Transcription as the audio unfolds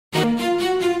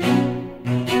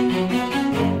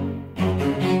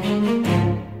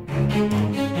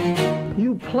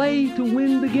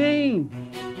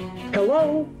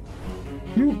Hello?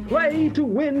 You play to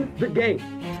win the game.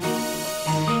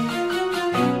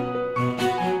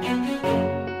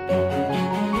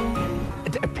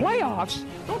 Playoffs?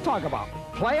 Don't talk about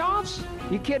playoffs.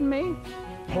 You kidding me?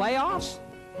 Playoffs?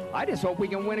 I just hope we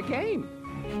can win a game.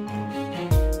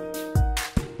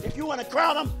 If you want to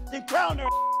crown them, then crown their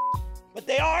but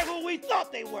they are who we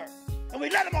thought they were, and we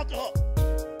let them off the hook.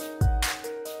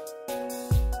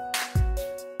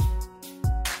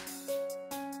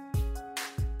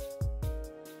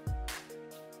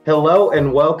 Hello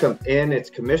and welcome in. It's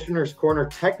Commissioner's Corner,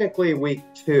 technically week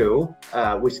 2.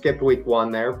 We skipped week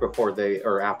 1 there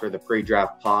after the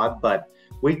pre-draft pod, but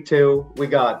week 2, we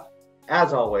got,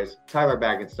 as always, Tyler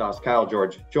Baggenstoes, Kyle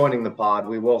George joining the pod.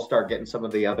 We will start getting some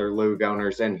of the other LOOG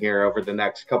owners in here over the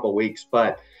next couple weeks,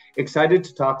 but excited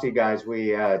to talk to you guys.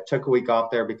 We took a week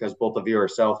off there because both of you are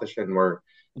selfish and were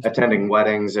attending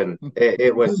weddings, and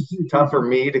it was tough for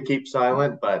me to keep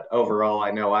silent, but overall I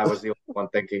know I was the only one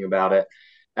thinking about it.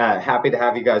 Happy to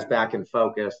have you guys back and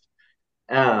focused.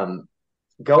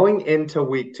 Going into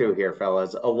week 2 here,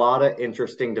 fellas, a lot of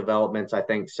interesting developments, I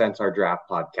think, since our draft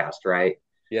podcast, right?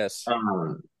 Yes.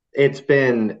 It's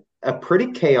been a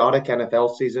pretty chaotic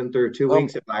NFL season through 2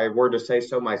 weeks, if I were to say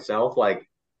so myself. Like,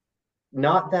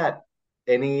 not that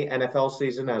any NFL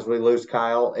season, as we lose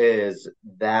Kyle, is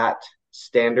that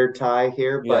standard tie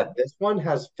here, but this one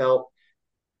has felt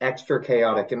extra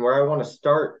chaotic. And where I want to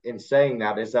start in saying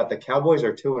that is that the Cowboys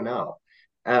are 2-0.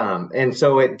 And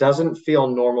so it doesn't feel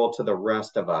normal to the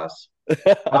rest of us.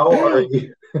 How are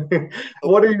you?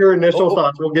 What are your initial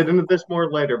thoughts? We'll get into this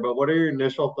more later, but what are your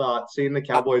initial thoughts seeing the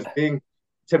Cowboys being,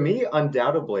 to me,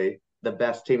 undoubtedly the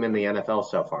best team in the NFL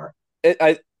so far?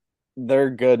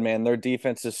 They're good, man. Their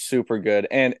defense is super good.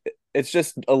 And it's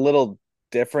just a little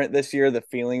different this year, the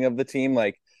feeling of the team.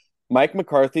 Like Mike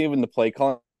McCarthy in the play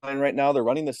calling right now, they're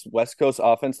running this West Coast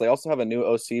offense. They also have a new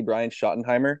OC, Brian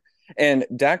Schottenheimer, and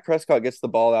Dak Prescott gets the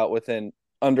ball out within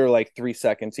under like 3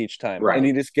 seconds each time, right? And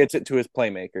he just gets it to his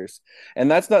playmakers.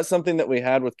 And that's not something that we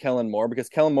had with Kellen Moore, because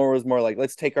Kellen Moore was more like,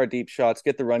 let's take our deep shots,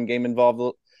 get the run game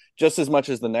involved just as much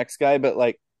as the next guy. But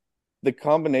like the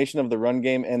combination of the run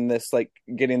game and this like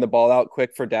getting the ball out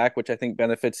quick for Dak, which I think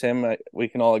benefits him, we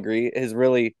can all agree, has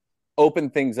really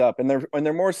opened things up. And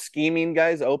they're more scheming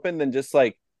guys open than just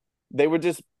like they would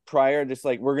just prior, just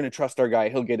like, we're going to trust our guy.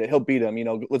 He'll get it. He'll beat him.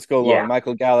 Let's go long. Yeah.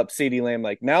 Michael Gallup, CeeDee Lamb.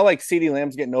 Like now, like CeeDee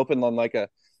Lamb's getting open on like a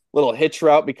little hitch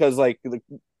route because like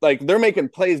they're making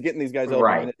plays, getting these guys open.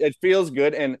 Right. And it feels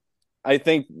good. And I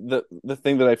think the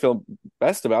thing that I feel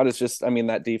best about is just, I mean,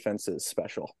 that defense is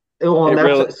special.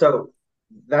 Well, so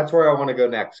that's where I want to go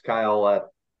next. Kyle,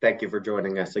 thank you for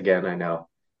joining us again. I know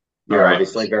you're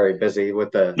obviously very busy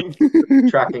with the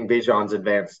tracking Bijan's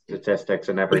advanced statistics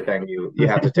and everything. You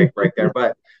have to take a break there.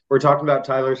 But we're talking about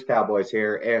Tyler's Cowboys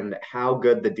here and how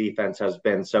good the defense has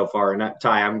been so far. And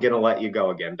Ty, I'm going to let you go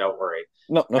again. Don't worry.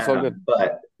 No, that's all good.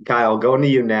 But Kyle, going to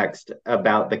you next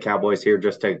about the Cowboys here,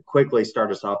 just to quickly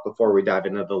start us off before we dive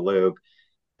into the LOOG.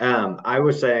 I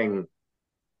was saying,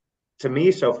 to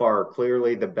me so far,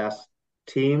 clearly the best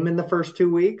team in the first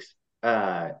 2 weeks.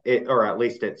 Or at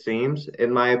least it seems,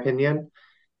 in my opinion.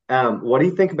 What do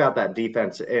you think about that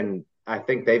defense? And I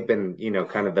think they've been,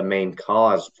 kind of the main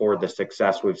cause for the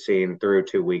success we've seen through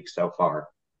 2 weeks so far.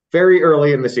 Very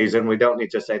early in the season, we don't need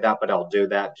to say that, but I'll do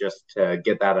that just to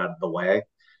get that out of the way.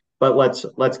 But let's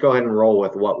go ahead and roll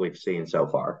with what we've seen so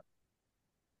far.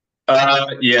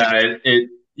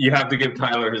 You have to give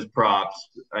Tyler his props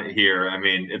here. I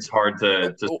mean, it's hard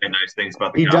to say nice things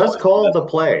about the He Cowboys. Does call the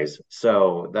plays,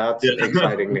 so that's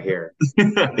exciting to hear.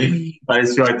 I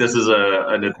just feel like this is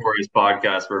a notorious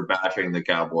podcast for bashing the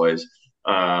Cowboys.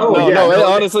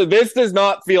 Honestly, this does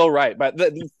not feel right. But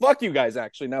fuck you guys,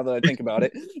 actually, now that I think about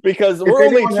it, because we're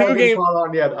only 2 games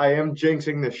on yet. I am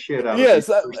jinxing the shit out of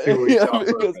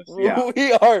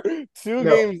we are 2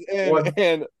 games in,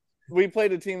 and we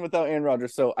played a team without Aaron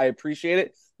Rodgers, so I appreciate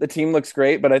it. The team looks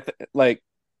great, but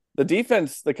the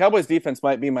defense, the Cowboys defense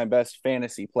might be my best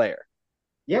fantasy player.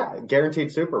 Yeah,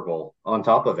 guaranteed Super Bowl on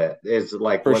top of it is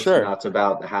like for what's sure. Nuts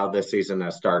about how this season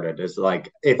has started is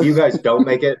like, if you guys don't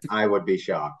make it, I would be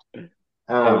shocked. You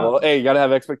got to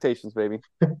have expectations, baby.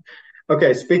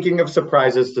 Okay, speaking of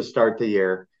surprises to start the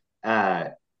year,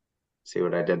 see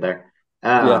what I did there?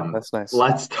 That's nice.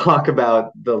 Let's talk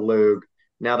about the LOOG.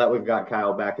 Now that we've got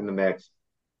Kyle back in the mix,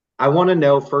 I want to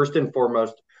know first and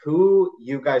foremost who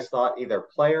you guys thought, either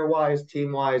player-wise,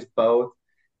 team-wise, both,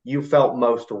 you felt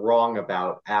most wrong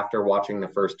about after watching the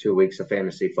first 2 weeks of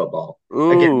fantasy football.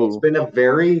 Ooh. Again, it's been a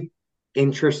very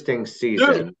interesting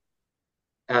season.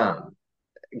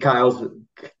 Kyle's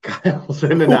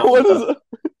in and out of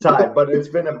time, but it's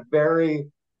been a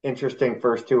very interesting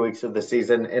first 2 weeks of the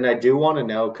season, and I do want to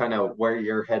know kind of where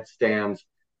your head stands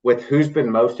with who's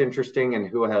been most interesting and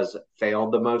who has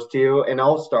failed the most to you. And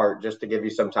I'll start just to give you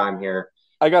some time here.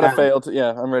 I got to Um, fail.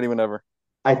 Yeah, I'm ready whenever.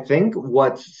 I think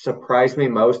what surprised me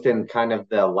most in kind of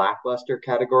the lackluster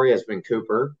category has been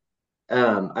Cooper.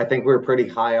 I think we're pretty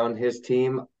high on his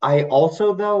team. I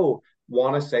also, though,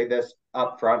 want to say this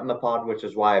up front in the pod, which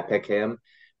is why I pick him.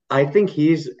 I think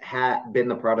he's been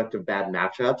the product of bad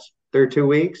matchups through 2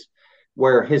 weeks,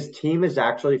 where his team is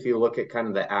actually, if you look at kind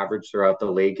of the average throughout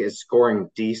the league, is scoring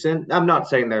decent. I'm not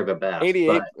saying they're the best, 88.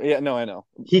 but Yeah, no, I know.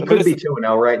 he could be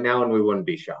 2-0 right now, and we wouldn't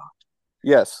be shocked.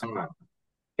 Yes.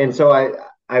 And so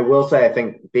I will say I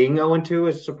think being 0-2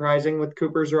 is surprising with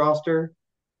Cooper's roster.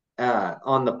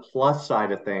 On the plus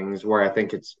side of things, where I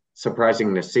think it's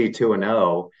surprising to see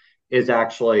 2-0, is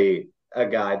actually a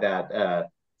guy that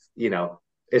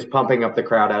is pumping up the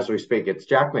crowd as we speak. It's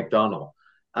Jack McDonald.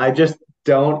 I just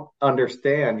don't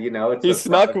understand. It's He a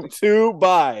snuck product. 2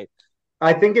 by.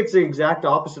 I think it's the exact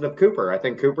opposite of Cooper. I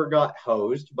think Cooper got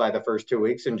hosed by the first 2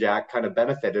 weeks, and Jack kind of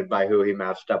benefited by who he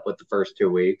matched up with the first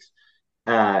 2 weeks.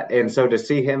 And so to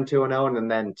see him 2-0, and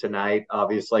then tonight,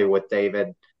 obviously, with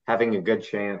David having a good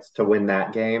chance to win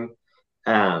that game.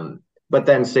 But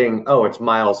then seeing, it's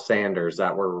Miles Sanders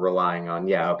that we're relying on.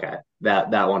 Yeah, okay.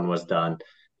 That one was done.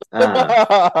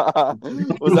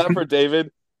 Was that for David?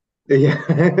 Yeah.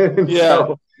 Yeah.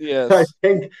 So Yes.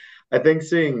 I think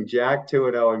seeing Jack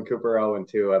 2-0 and Cooper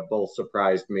 0-2 have both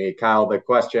surprised me. Kyle, the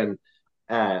question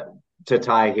to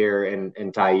Ty here,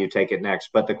 and Ty, you take it next.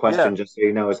 But the question, just so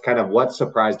you know, is kind of what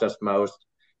surprised us most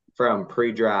from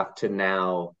pre-draft to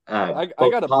now, I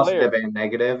both got a positive player. and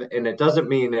negative. And it doesn't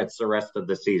mean it's the rest of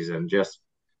the season. Just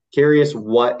curious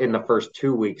what in the first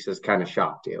 2 weeks has kind of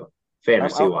shocked you,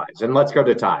 fantasy-wise. And let's go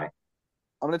to Ty.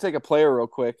 I'm going to take a player real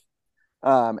quick,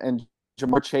 and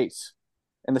Jamar Chase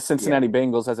and the Cincinnati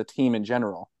Bengals as a team in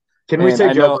general. Can we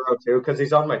say Joe Burrow too? Because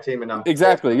he's on my team, and I'm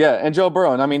exactly, yeah. And Joe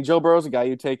Burrow, and I mean Joe Burrow's a guy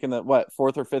you take in the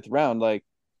fourth or fifth round. Like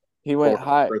he went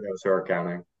high for those who are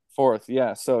counting. Fourth,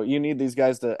 yeah. So you need these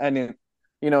guys to, and he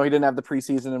didn't have the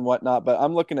preseason and whatnot. But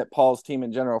I'm looking at Paul's team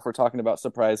in general if we're talking about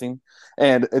surprising,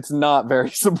 and it's not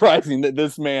very surprising that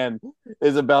this man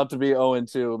is about to be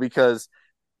 0-2 because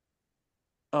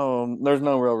there's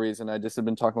no real reason. I just have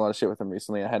been talking a lot of shit with him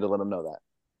recently. I had to let him know that.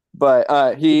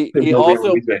 But he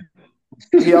also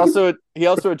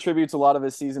attributes a lot of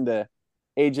his season to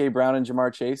AJ Brown and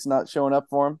Jamar Chase not showing up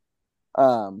for him.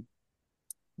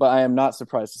 But I am not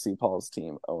surprised to see Paul's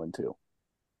team 0-2.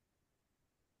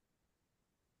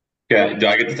 Okay, do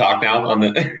I get to talk now on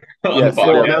the yes, the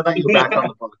podcast? Now that you're back on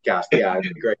the podcast, yeah,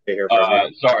 it'd be great to hear from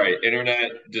you. Sorry,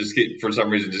 internet for some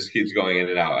reason just keeps going in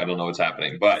and out. I don't know what's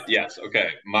happening, but yes, okay.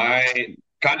 My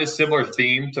kind of similar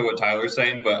theme to what Tyler's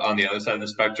saying, but on the other side of the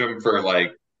spectrum for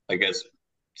I guess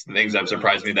things that have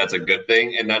surprised me. That's a good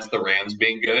thing, and that's the Rams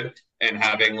being good and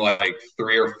having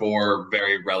 3 or 4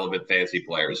 very relevant fantasy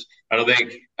players. I don't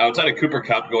think outside of Cooper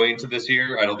Kupp going into this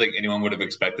year, I don't think anyone would have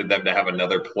expected them to have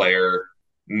another player.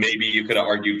 Maybe you could have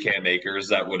argued Cam Akers.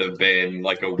 That would have been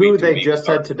a week. Who they just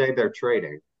said today they're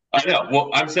trading. I know. Well,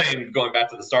 I'm saying going back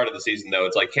to the start of the season, though,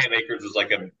 it's Cam Akers was a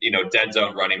dead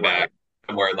zone running back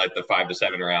somewhere in the 5 to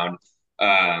 7 round.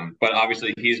 But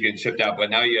obviously he's getting shipped out.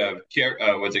 But now you have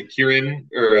was it Kieran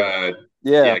or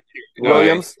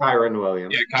Williams? Kyren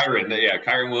Williams. Yeah,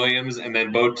 Kyren Williams, and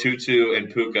then both Tutu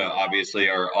and Puka obviously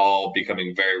are all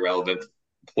becoming very relevant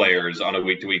players on a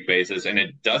week-to-week basis, and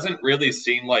it doesn't really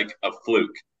seem like a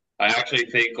fluke. I actually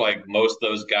think most of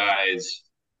those guys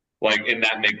in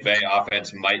that McVay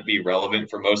offense might be relevant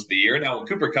for most of the year. Now when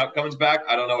Cooper Kupp comes back,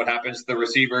 I don't know what happens to the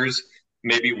receivers.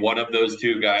 Maybe one of those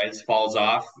 2 guys falls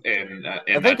off, and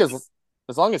I think as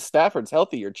long as Stafford's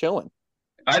healthy, you're chilling.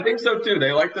 I think so too.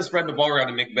 They like to spread the ball around,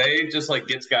 and McVay just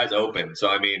gets guys open. So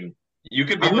I mean, you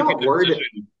could be looking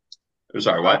at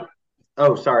sorry, what?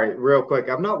 Oh, sorry. Real quick.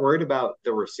 I'm not worried about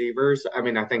the receivers. I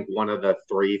mean, I think one of the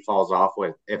 3 falls off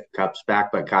if Kupp's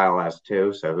back, but Kyle has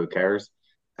 2, so who cares?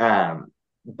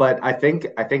 But I think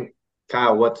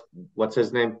Kyle, what's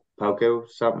his name? Poku,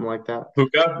 something like that.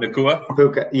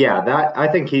 Puka. Yeah, that I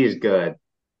think he's good.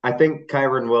 I think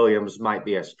Kyren Williams might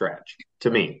be a stretch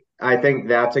to me. I think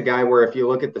that's a guy where if you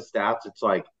look at the stats, it's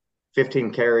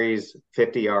 15 carries,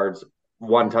 50 yards,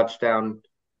 1 touchdown,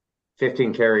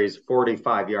 15 carries,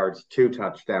 45 yards, 2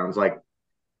 touchdowns.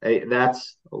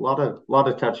 That's a lot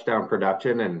of touchdown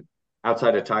production. And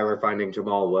outside of Tyler finding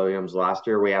Jamal Williams last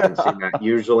year, we haven't seen that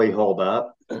usually hold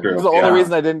up. It was the only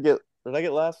reason I didn't get. Did I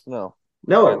get last? No.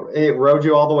 No, it rode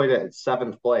you all the way to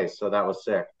seventh place, so that was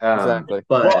sick. Exactly.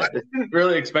 Well, I But didn't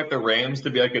really expect the Rams to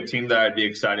be like a team that I'd be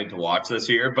excited to watch this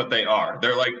year, but they are.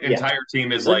 Their like yeah, entire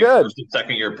team is They're like good. first and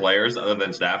second year players, other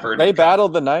than Stafford. They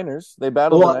battled the Niners.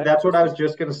 well, that's what I was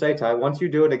just gonna say, Ty. Once you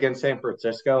do it against San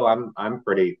Francisco, I'm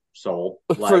pretty sold.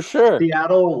 For Like sure.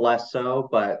 Seattle, less so,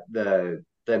 but the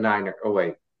Niner. Oh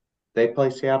wait, they play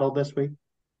Seattle this week.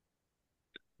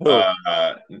 Who?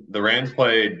 The Rams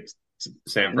played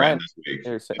San Fran Nine. this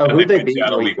week, Oh, and who they they played beat in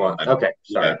Seattle week week one? one. Okay,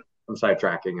 Yeah. sorry, I'm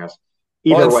sidetracking us.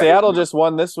 Well, Either and way, Seattle just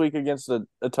won this week against a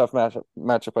tough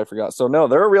matchup. I forgot. So no,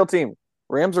 they're a real team.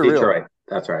 Rams are real. Detroit.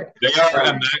 That's right. They are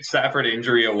a Max Stafford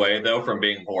injury away, though, from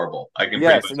being horrible. I can pretty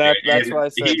Yes, much and say that's it. why I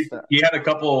said He had a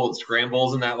couple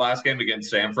scrambles in that last game against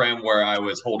San Fran where I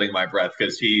was holding my breath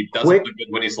because he doesn't Quick, look good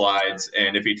when he slides,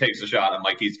 and if he takes a shot, I'm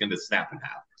like he's going to snap in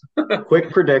half.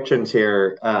 quick predictions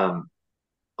here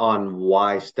on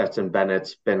why Stetson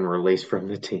Bennett's been released from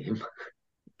the team.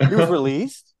 he was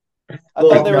released. I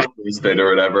Well, thought they were. Listed or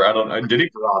whatever. I don't know. Did he?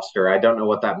 Roster. I don't know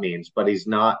what that means, but he's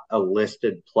not a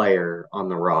listed player on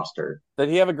the roster. Did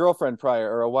he have a girlfriend prior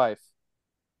or a wife?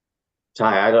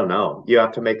 Ty, I don't know. You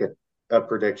have to make a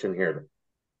prediction here.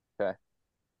 Okay,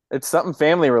 it's something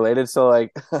family related. So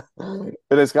like,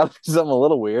 it has got to be something a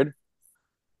little weird.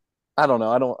 I don't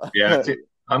know. I don't. Yeah,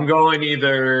 I'm going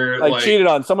either like cheated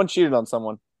on someone. Cheated on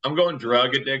someone. I'm going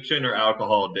drug addiction or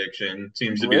alcohol addiction.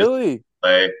 Seems to be Really? the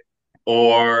play.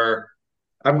 Or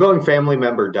I'm going family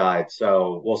member died,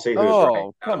 so we'll see who's right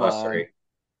out Come of us on. three.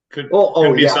 could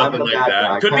Be be I'm something the like bad that.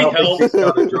 guy. Could be Kyle thinks health. he's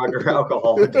got a drug or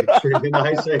alcohol addiction, and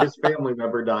I say his family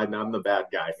member died, and I'm the bad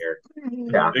guy here.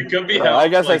 Yeah, It could be Yeah, health. I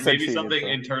guess I like said maybe cheated, something so.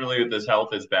 internally with his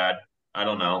health is bad. I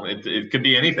don't know. It could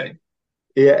be anything.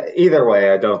 yeah. Either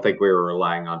way, I don't think we were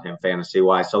relying on him fantasy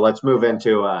wise. So let's move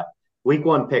into week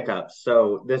one pickups.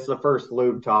 So this is the first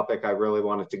lube topic I really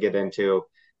wanted to get into.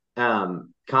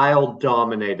 Kyle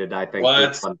dominated, I think, week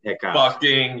Let's one pickups.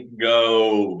 fucking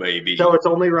go, baby. So it's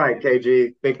only right,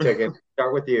 KG. Big ticket.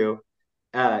 Start with you.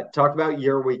 Talk about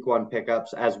your week one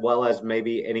pickups as well as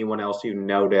maybe anyone else you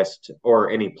noticed or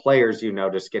any players you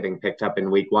noticed getting picked up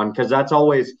in week one. Because that's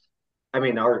always, I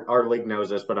mean, our league knows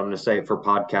this, but I'm going to say it for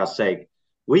podcast sake.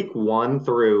 Week one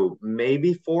through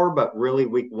maybe four, but really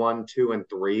week 1, 2, and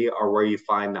 3 are where you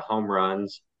find the home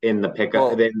runs in the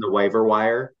pickup in the waiver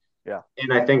wire. Yeah.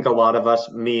 And I think a lot of us,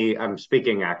 I'm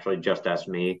speaking actually just as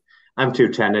me. I'm too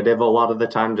tentative a lot of the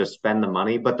time to spend the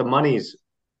money, but the money's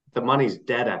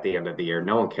dead at the end of the year.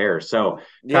 No one cares. So,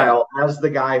 Yeah. Kyle, as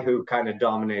the guy who kind of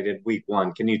dominated week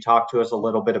one, can you talk to us a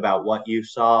little bit about what you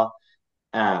saw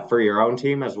for your own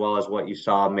team as well as what you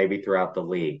saw maybe throughout the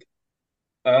league?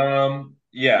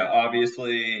 Yeah,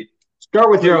 obviously.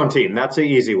 Start with your own team. That's the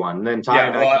easy one. Then Ty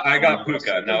and I got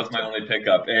Puka, and that was my only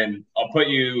pickup. And I'll put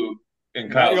you in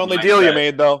Kyle's Not the only mindset deal you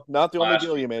made, though. Not the only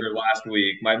deal you made. last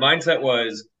week. My mindset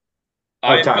was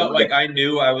I felt like I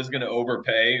knew I was going to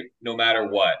overpay no matter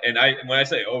what. And when I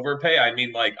say overpay, I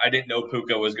mean like I didn't know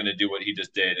Puka was going to do what he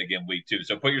just did again week 2.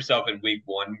 So put yourself in week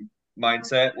 1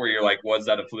 mindset where you're like, was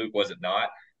that a fluke? Was it not?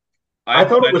 I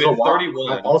thought it was a lot.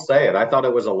 31. I'll say it. I thought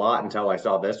it was a lot until I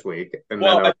saw this week. And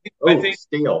well, then I think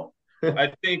steal.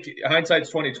 I think hindsight's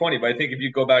 2020, but I think if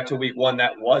you go back to week 1,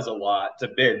 that was a lot to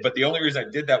bid. But the only reason I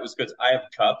did that was because I have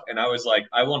Cup, and I was like,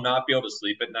 I will not be able to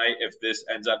sleep at night if this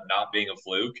ends up not being a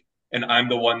fluke. And I'm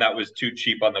the one that was too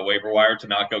cheap on the waiver wire to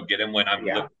not go get him when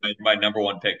my number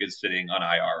 1 pick is sitting on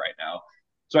IR right now.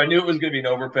 So I knew it was going to be an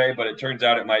overpay, but it turns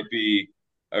out it might be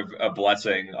a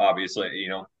blessing. Obviously,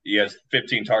 he has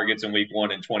 15 targets in week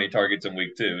 1 and 20 targets in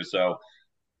week 2. So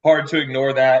hard to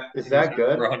ignore that. Is that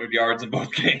good? For 100 yards in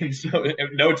both games, so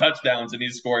no touchdowns, and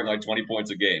he's scoring like 20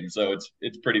 points a game. So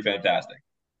it's pretty fantastic.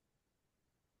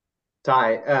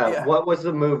 Ty, what was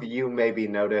the move you maybe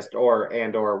noticed, or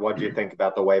what do you think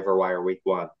about the waiver wire week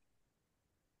 1?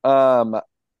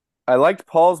 I liked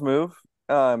Paul's move,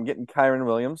 getting Kyron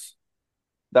Williams.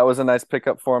 That was a nice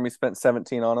pickup for him. He spent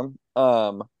 17 on him.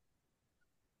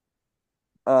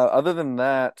 Other than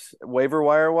that, waiver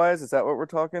wire wise, is that what we're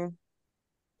talking?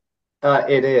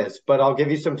 It is, but I'll give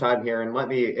you some time here and let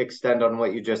me extend on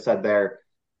what you just said there.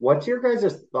 What's your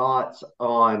guys' thoughts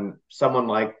on someone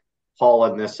like Paul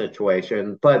in this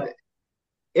situation? But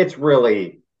it's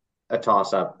really a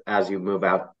toss up as you move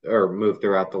out or move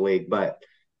throughout the league. But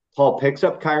Paul picks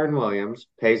up Kyron Williams,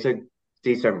 pays a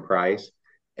decent price,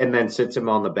 and then sits him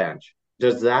on the bench.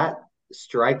 Does that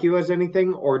strike you as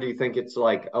anything, or do you think it's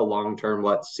like a long-term,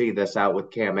 let's see this out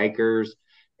with Cam Akers?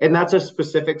 And that's a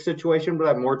specific situation, but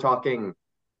I'm more talking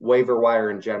waiver wire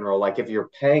in general. Like if you're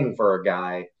paying for a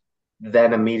guy,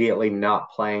 then immediately not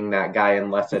playing that guy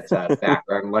unless it's a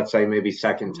background, let's say maybe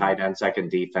second tight end, second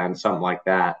defense, something like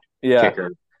that, Yeah.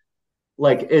 kicker.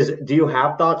 Like, do you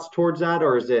have thoughts towards that,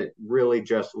 or is it really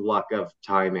just luck of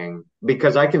timing?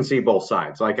 Because I can see both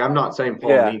sides. Like, I'm not saying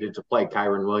Paul needed to play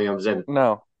Kyron Williams, and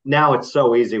No. now it's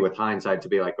so easy with hindsight to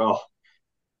be like, oh,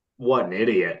 what an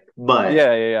idiot. But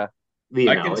yeah.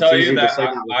 I can tell you that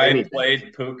I played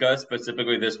played Puka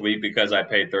specifically this week because I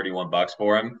paid $31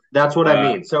 for him. That's what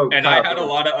I mean. So, and I had a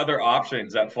lot of other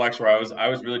options at flex where I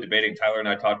was really debating. Tyler and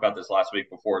I talked about this last week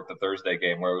before the Thursday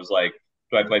game, where it was like,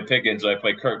 do I play Pickens? Do I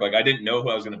play Kirk? Like, I didn't know who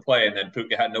I was going to play, and then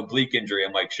Puka had no oblique injury.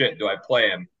 I'm like, shit, do I play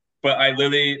him? But I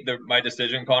literally, my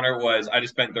decision, Connor, was I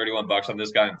just spent $31 on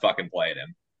this guy and fucking played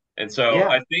him. And so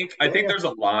I think there's a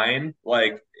line.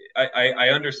 Like, I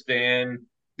understand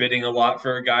bidding a lot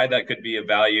for a guy that could be a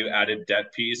value added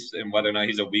depth piece, and whether or not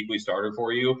he's a weekly starter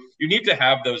for you. You need to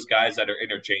have those guys that are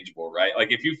interchangeable, right?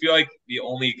 Like, if you feel like the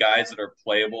only guys that are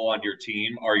playable on your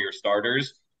team are your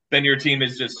starters, then your team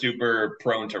is just super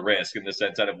prone to risk in the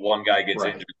sense that if one guy gets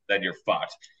injured, then you're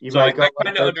fucked. You might go I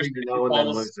kind of understand and then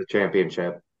lose the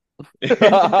championship.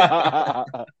 No,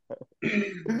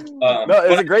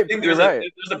 it's a great thing. There's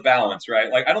a balance,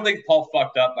 right? Like, I don't think Paul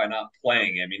fucked up by not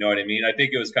playing him. You know what I mean? I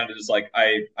think it was kind of just like,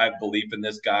 I have belief in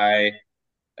this guy,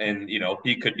 and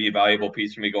he could be a valuable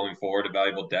piece for me going forward, a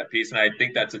valuable depth piece. And I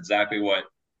think that's exactly what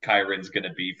Kyron's going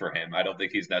to be for him. I don't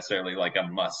think he's necessarily like a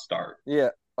must start.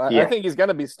 Yeah. I think he's going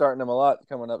to be starting him a lot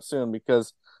coming up soon,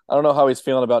 because I don't know how he's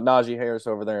feeling about Najee Harris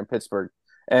over there in Pittsburgh.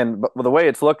 But the way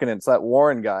it's looking, it's that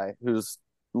Warren guy who's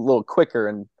a little quicker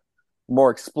and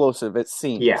more explosive, it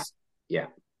seems. Yeah.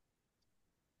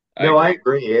 I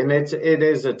agree. And it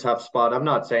is a tough spot. I'm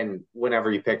not saying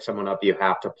whenever you pick someone up, you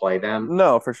have to play them.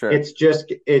 No, for sure.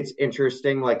 It's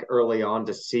interesting, like, early on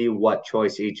to see what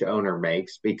choice each owner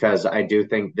makes, because I do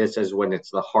think this is when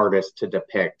it's the hardest to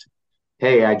depict.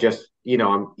 Hey,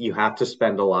 you have to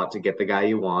spend a lot to get the guy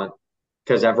you want,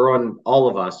 because all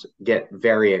of us get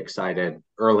very excited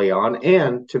early on.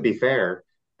 And to be fair,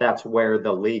 that's where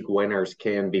the league winners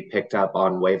can be picked up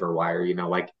on waiver wire.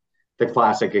 Like, the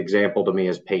classic example to me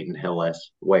is Peyton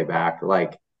Hillis way back.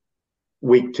 Like,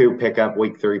 week 2 pickup,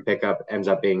 week 3 pickup ends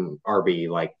up being RB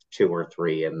like 2 or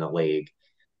 3 in the league.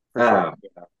 But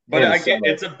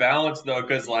it's a balance though,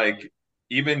 because like,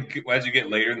 even as you get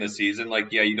later in the season,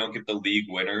 like, you don't get the league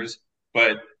winners,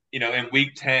 but in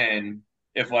week 10,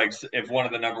 if one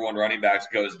of the number 1 running backs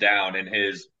goes down and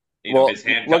his handcuffs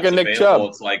available, Chubb.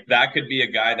 It's like that could be a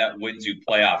guy that wins you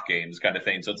playoff games, kind of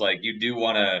thing. So it's like, you do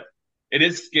want to. It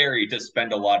is scary to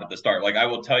spend a lot at the start. Like, I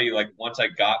will tell you, like, once I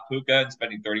got Puka and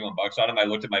spending $31 on him, I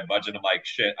looked at my budget. I'm like,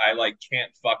 shit, I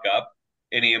can't fuck up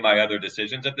any of my other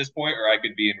decisions at this point, or I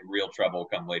could be in real trouble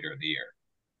come later in the year.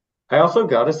 I also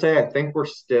got to say, I think we're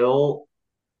still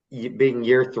being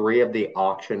year 3 of the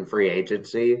auction free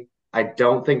agency. I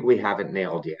don't think we haven't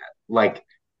nailed yet. Like,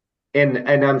 and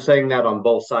I'm saying that on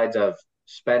both sides of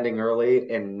spending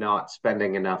early and not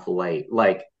spending enough late.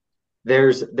 Like,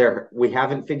 we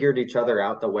haven't figured each other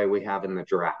out the way we have in the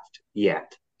draft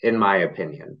yet, in my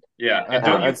opinion. Yeah, and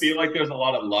don't you feel like there's a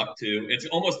lot of luck too? It's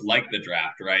almost like the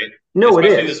draft, right? No,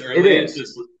 especially it is. This early, it's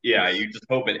just, you just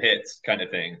hope it hits, kind of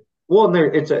thing. Well,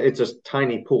 it's a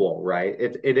tiny pool, right?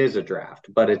 It is a draft,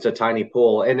 but it's a tiny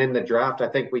pool, and in the draft, I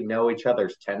think we know each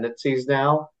other's tendencies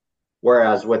now.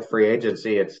 Whereas with free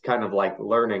agency, it's kind of like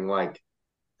learning. Like,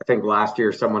 I think last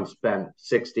year someone spent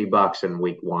 $60 in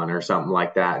week 1 or something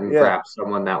like that, and perhaps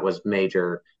someone that was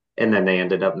major, and then they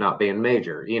ended up not being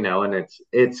major, and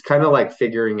it's kind of like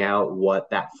figuring out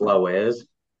what that flow is.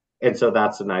 And so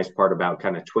that's the nice part about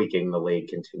kind of tweaking the league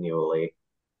continually.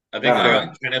 I think I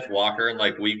got Kenneth Walker in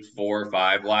like week 4 or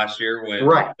 5 last year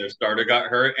when their starter got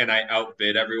hurt, and I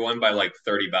outbid everyone by like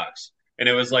 $30. And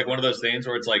it was like one of those things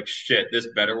where it's like, shit, this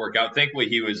better work out. Thankfully,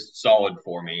 he was solid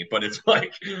for me. But it's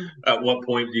like, at what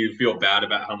point do you feel bad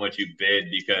about how much you bid?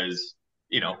 Because,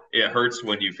 it hurts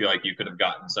when you feel like you could have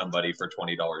gotten somebody for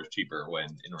 $20 cheaper when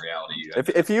in reality you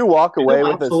if you walk away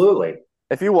with absolutely.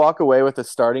 If you walk away with a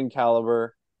starting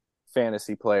caliber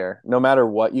fantasy player, no matter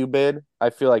what you bid,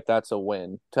 I feel like that's a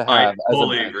win to have. I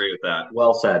totally agree with that.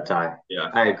 Well said, Ty.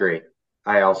 Yeah, I agree.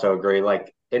 I also agree.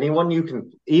 Like, anyone you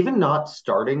can, even not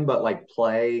starting, but like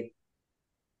play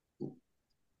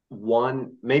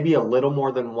maybe a little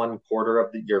more than 1/4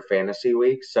 of your fantasy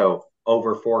week. So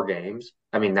over 4 games.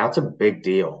 I mean, that's a big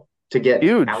deal to get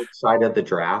outside of the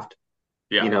draft.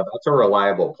 Yeah. That's a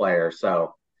reliable player.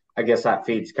 So I guess that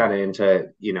feeds kind of into,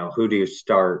 who do you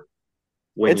start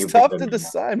when it's tough to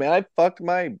decide, man. I fucked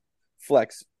my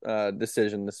flex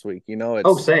decision this week.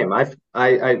 It's same.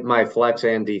 I my flex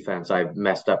and defense I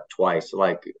messed up twice.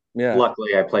 Like, yeah.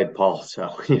 Luckily I played Paul,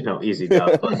 so easy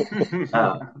dub.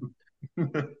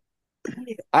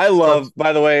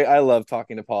 By the way, I love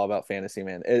talking to Paul about fantasy,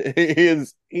 man.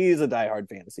 He's a diehard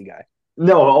fantasy guy.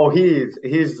 No, he's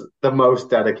the most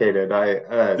dedicated.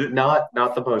 Not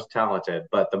the most talented,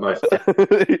 but the most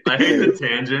dedicated. I hate the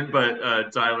tangent,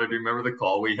 but Tyler, do you remember the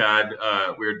call we had?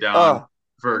 We were down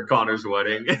for Connor's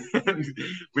wedding, and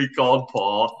we called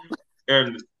Paul,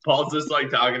 and Paul's just like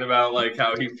talking about like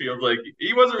how he feels like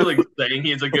he wasn't really saying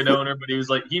he's a good owner, but he was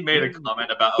like he made a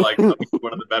comment about like how he's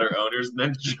one of the better owners, and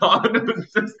then John was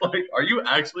just like, "Are you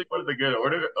actually one of the good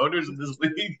owners in this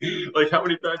league? Like how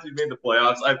many times you made the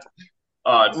playoffs?"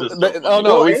 It's just so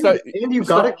no, and you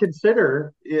got to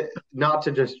consider not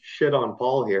to just shit on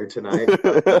Paul here tonight.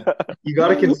 But, you got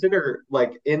to consider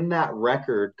like in that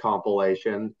record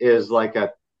compilation is like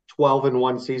a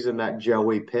 12-1 season that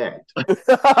Joey picked.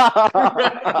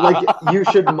 Like you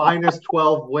should minus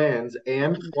 12 wins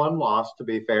and 1 loss to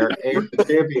be fair, and the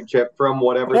championship from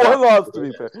whatever. 1 loss to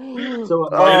be fair. So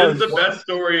it is the best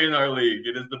story in our league.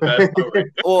 It is the best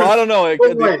story. Well, I don't know.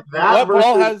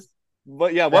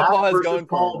 What Paul has going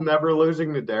Paul for him. Never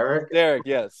losing to Derek. Derek,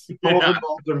 yes. Paul's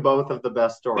involved in both of the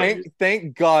best stories.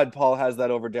 Thank God Paul has that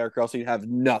over Derek, or else he'd have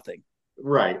nothing.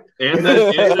 Right. And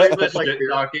the shit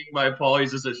talking by Paul,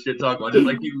 he's just a shit talk legend.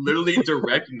 Like he literally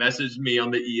direct messaged me on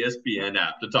the ESPN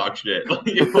app to talk shit. Like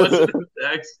it wasn't a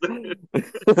text.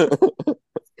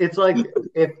 It's like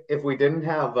if we didn't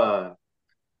have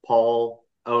Paul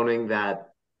owning that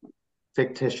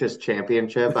fictitious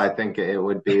championship, I think it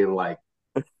would be like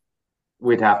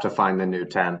we'd have to find the new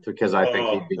 10th because I think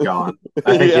he'd be gone.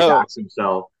 I think he backs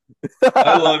himself.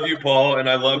 I love you, Paul, and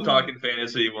I love talking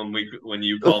fantasy when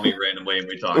you call me randomly and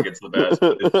we talk. It's the best.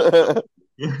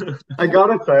 I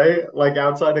gotta say, like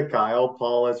outside of Kyle,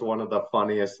 Paul is one of the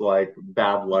funniest like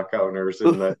bad luck owners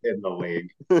in the league.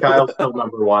 Kyle's still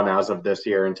number 1 as of this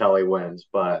year until he wins,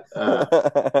 but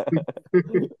what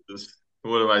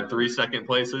am I 3 second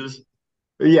places?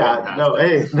 Yeah, no,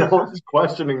 hey, no one's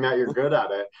questioning that you're good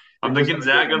at it. I'm the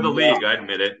Gonzaga of the league. I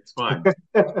admit it. It's fine.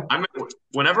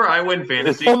 Whenever I win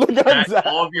fantasy, bet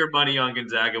all of your money on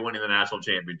Gonzaga winning the national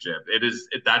championship.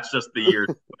 That's just the year.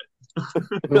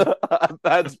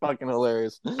 That's fucking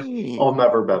hilarious. I'll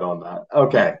never bet on that.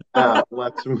 Okay,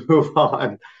 let's move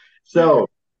on. So,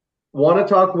 want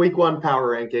to talk week 1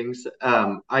 power rankings?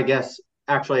 I guess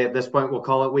actually at this point we'll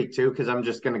call it week 2 because I'm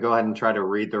just going to go ahead and try to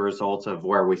read the results of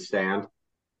where we stand.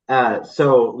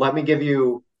 So let me give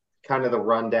you kind of the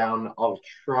rundown. I'm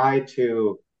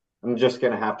just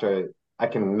going to have to, I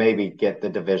can maybe get the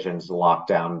divisions locked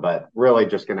down, but really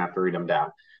just going to have to read them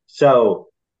down. So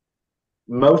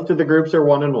most of the groups are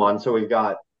 1-1. So we've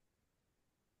got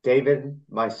David,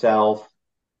 myself,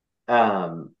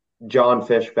 John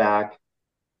Fishback.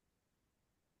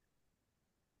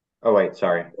 Oh, wait,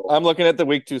 sorry. I'm looking at the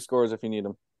week 2 scores if you need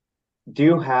them. Do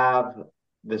you have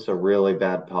this a really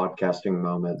bad podcasting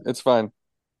moment? It's fine.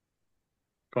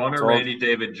 Connor, Randy,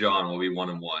 David, John will be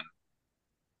 1-1.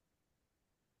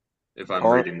 If I'm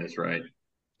reading this right.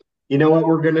 You know what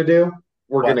we're going to do?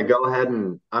 We're going to go ahead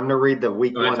and I'm going to read the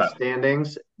week 1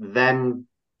 standings. Then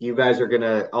you guys are going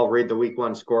to, I'll read the week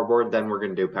 1 scoreboard. Then we're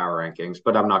going to do power rankings,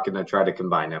 but I'm not going to try to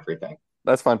combine everything.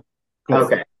 That's fine.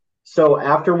 Okay. So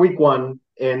after week 1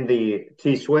 in the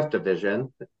T Swift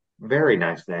division, very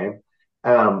nice name.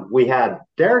 We had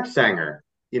Derek Sanger,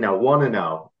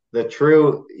 1-0, the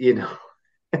true,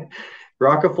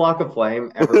 Rock a Flock of Flame,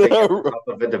 everything up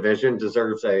of the division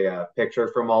deserves a picture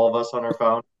from all of us on our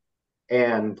phone.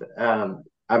 And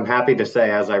I'm happy to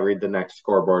say, as I read the next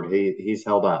scoreboard, he's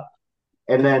held up.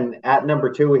 And then at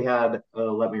number 2, we had,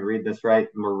 let me read this right,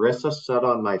 Marissa Sut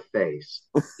on My Face.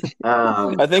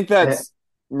 I think that's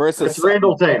Marissa. It's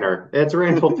Randall Tainer. It's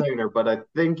Randall Tainer, but I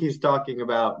think he's talking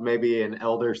about maybe an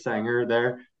elder Sanger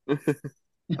there.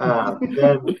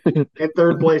 Then in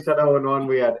third place at 0-1,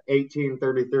 we had 18,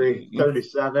 33,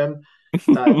 37.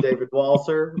 David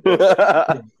Walser.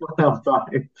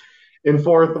 In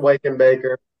fourth, Wake and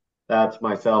Baker. That's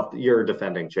myself, your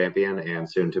defending champion and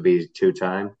soon to be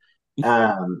 2-time.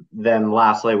 Then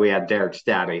lastly, we had Derek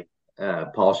Staddy,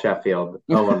 Paul Sheffield,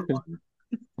 0-1.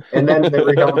 And then in the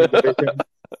redominant division,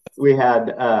 we had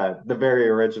the very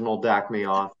original Dak Me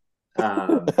Off.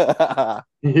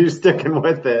 You're sticking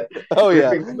with it. Oh,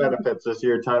 yeah. Benefits this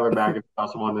year. Tyler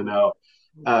Baggenstoes wanted to know.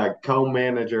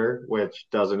 Co-manager, which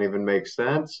doesn't even make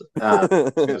sense.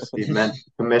 He meant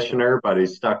commissioner, but he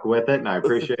stuck with it, and I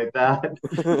appreciate that.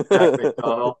 Jack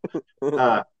McDonald.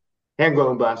 Hand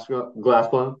blown, glass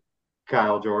blown.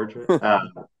 Kyle George.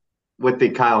 with the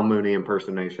Kyle Mooney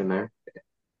impersonation there. Yeah, that's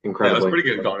Incredibly. pretty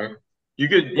good, Connor. You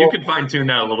could fine tune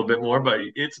that a little bit more, but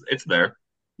it's there.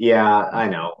 Yeah, I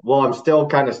know. Well, I'm still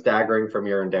kind of staggering from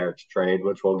your and Derek's trade,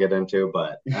 which we'll get into,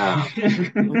 but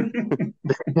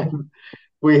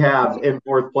we have in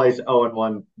fourth place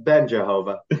 0-1 Ben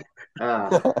Jehovah.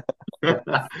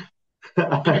 That's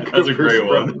a great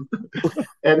one.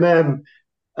 And then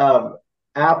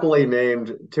aptly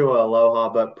named Tua Aloha,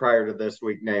 but prior to this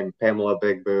week named Pamela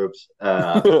Big Boobs.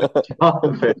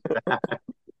 Jonathan.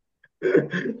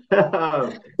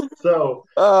 So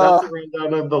that's a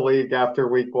rundown of the league after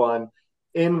week 1.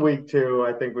 In week 2,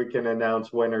 I think we can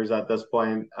announce winners at this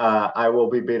point. I will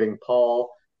be beating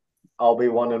Paul. I'll be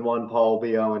 1-1. Paul will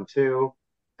be 0-2.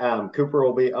 Cooper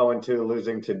will be 0-2,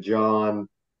 losing to John.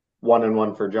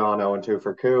 1-1 for John, 0-2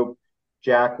 for Coop.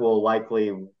 Jack will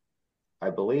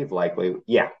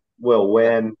will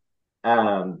win,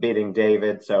 beating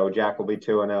David. So Jack will be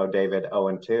 2-0, David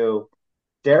 0-2.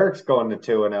 Derek's going to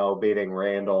 2-0, beating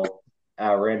Randall.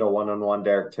 Randall 1-1,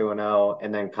 Derek 2-0,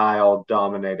 and then Kyle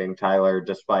dominating Tyler,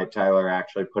 despite Tyler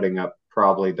actually putting up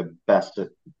probably the best,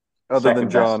 other than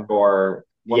John, score.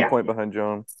 1 point behind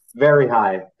John. Very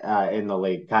high in the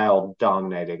league. Kyle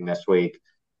dominating this week.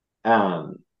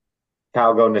 Kyle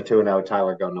going to 2-0,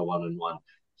 Tyler going to 1-1.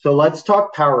 So let's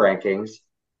talk power rankings.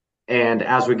 And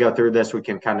as we go through this, we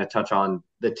can kind of touch on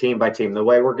the team by team. The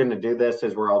way we're going to do this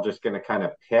is we're all just going to kind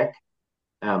of pick,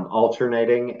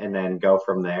 alternating, and then go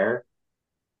from there.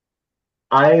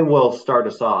 I will start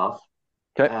us off.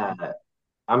 Okay.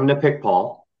 I'm going to pick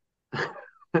Paul.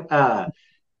 I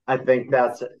think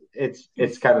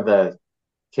it's kind of the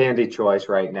candy choice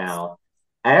right now.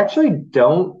 I actually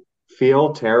don't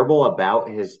feel terrible about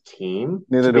his team.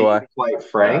 Neither do I. Quite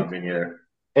frank. Yeah, I mean, yeah.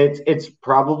 It's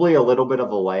probably a little bit of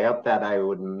a layup that I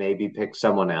would maybe pick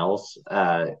someone else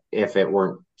if it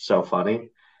weren't so funny.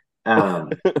 But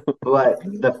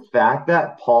the fact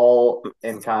that Paul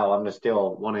and Kyle, I'm going to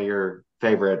steal one of your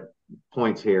favorite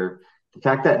points here. The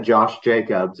fact that Josh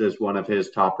Jacobs is one of his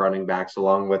top running backs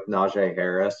along with Najee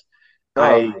Harris,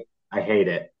 I hate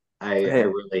it. I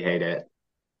really hate it.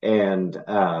 And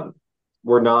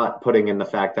we're not putting in the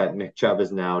fact that Nick Chubb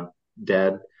is now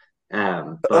dead.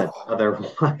 But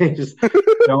otherwise,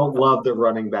 don't love the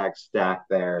running back stack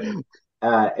there.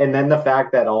 And then the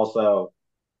fact that also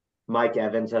Mike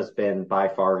Evans has been by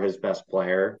far his best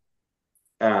player.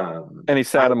 And he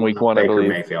sat him week 1, I believe.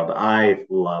 Mayfield. I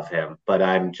love him, but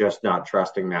I'm just not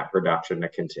trusting that production to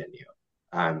continue.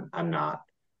 I'm not.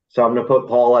 So I'm going to put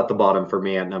Paul at the bottom for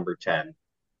me at number 10.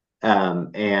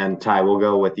 And Ty, we'll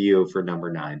go with you for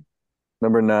number 9.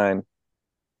 Number 9.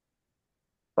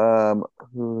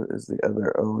 Who is the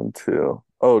other 0-2?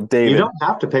 Oh, David. You don't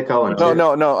have to pick 0-2.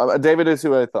 No. David is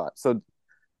who I thought. So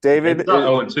David. He's not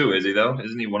 0-2, is he though?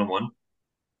 Isn't he 1-1?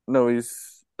 No,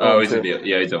 he's. Oh, he's he's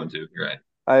 0-2. You're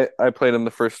right. I played him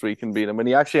the first week and beat him, and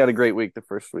he actually had a great week the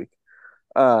first week.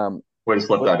 Way to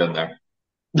slip that in there.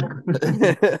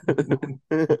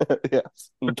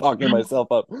 Yes, I'm talking myself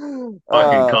up.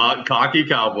 Fucking cocky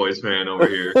Cowboys fan over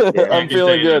here. I'm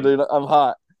feeling good, dude. I'm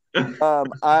hot.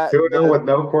 2-0 with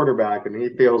no quarterback, and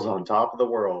he feels on top of the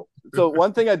world. So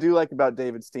one thing I do like about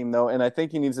David's team, though, and I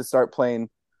think he needs to start playing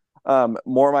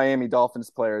more Miami Dolphins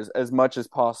players as much as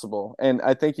possible. And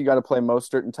I think you got to play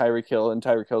Mostert and Tyreek Hill, and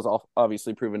Tyreek Hill's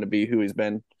obviously proven to be who he's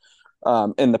been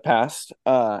in the past.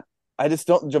 I just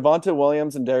don't – Javonte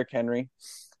Williams and Derrick Henry.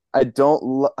 I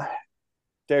don't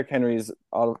Derrick Henry's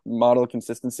model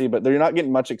consistency, but they're not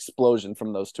getting much explosion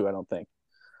from those two, I don't think.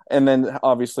 And then,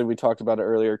 obviously, we talked about it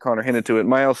earlier. Connor hinted to it.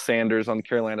 Miles Sanders on the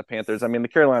Carolina Panthers. I mean, the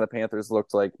Carolina Panthers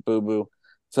looked like boo-boo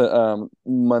to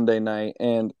Monday night.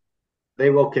 And they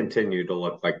will continue to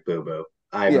look like boo-boo.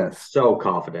 I'm so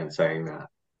confident saying that.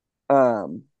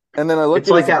 And then I look it's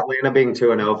like Atlanta being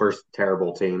 2-0 versus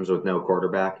terrible teams with no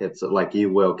quarterback. It's like you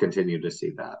will continue to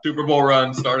see that. Super Bowl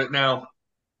run. Start it now.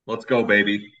 Let's go,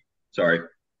 baby. Sorry.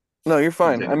 No, you're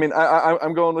fine. Continue. I mean,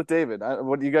 I'm going with David.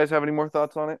 What do you guys have any more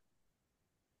thoughts on it?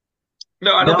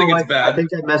 No, I don't think it's bad. I think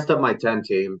I messed up my 10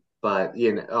 team, but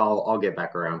I'll get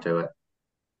back around to it.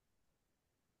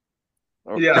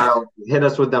 Okay. Yeah. Kyle, hit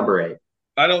us with number 8.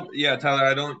 Tyler,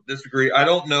 I don't disagree. I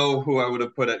don't know who I would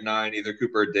have put at 9, either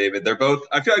Cooper or David.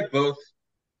 I feel like both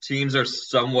teams are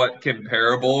somewhat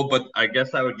comparable, but I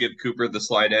guess I would give Cooper the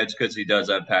slight edge because he does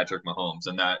have Patrick Mahomes,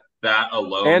 and that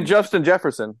alone. And Justin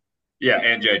Jefferson. Yeah,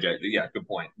 and JJ. Yeah, good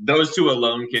point. Those two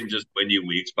alone can just win you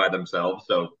weeks by themselves.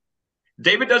 So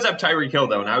David does have Tyreek Hill,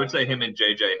 though, and I would say him and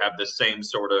JJ have the same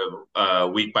sort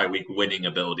of week-by-week winning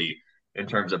ability in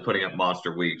terms of putting up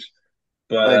monster weeks.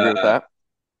 But I agree with that.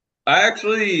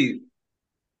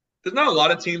 There's not a lot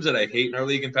of teams that I hate in our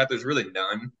league. In fact, there's really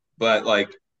none. but like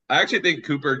I actually think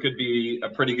Cooper could be a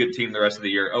pretty good team the rest of the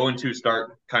year. 0-2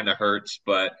 start kind of hurts,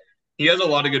 but he has a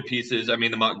lot of good pieces. I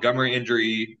mean, the Montgomery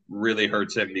injury really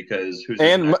hurts him because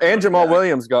and Jamal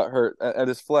Williams got hurt at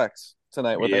his flex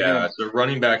tonight with a hand. So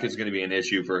running back is going to be an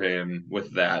issue for him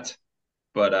with that.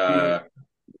 But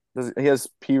he has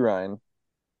P Ryan.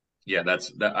 Yeah,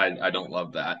 that's that. I don't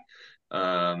love that.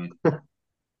 I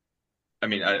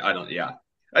mean, I don't. Yeah.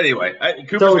 Anyway,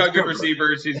 Cooper's got good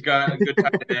receivers. He's got a good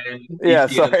tight end. Yeah,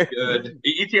 sorry. Good.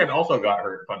 ETN also got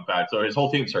hurt. Fun fact. So his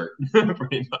whole team's hurt,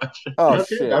 pretty much. Oh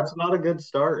shit, that's not a good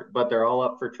start. But they're all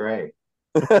up for Trey.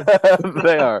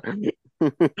 They are.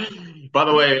 By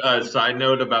the way, side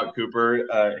note about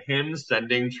Cooper, him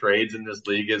sending trades in this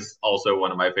league is also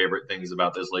one of my favorite things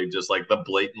about this league. Just like the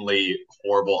blatantly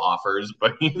horrible offers,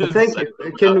 but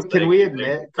can we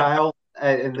admit, Kyle?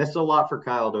 And this is a lot for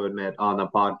Kyle to admit on the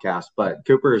podcast, but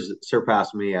Cooper's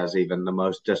surpassed me as even the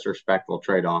most disrespectful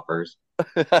trade offers.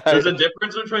 There's a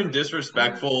difference between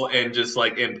disrespectful and just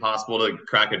like impossible to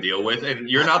crack a deal with. And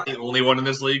you're not the only one in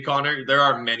this league, Connor. There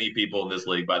are many people in this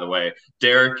league, by the way.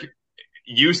 Derek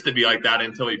used to be like that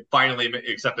until he finally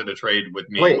accepted a trade with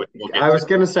me. Wait, I was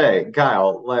going to say,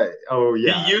 Kyle,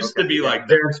 he used to be like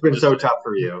that. Derek's been so tough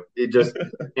for you. He just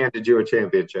handed you a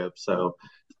championship. So,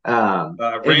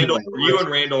 Randall, you and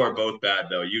Randall are both bad,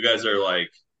 though. You guys are like,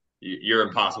 you're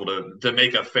impossible to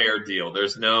make a fair deal.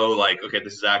 There's no like, okay,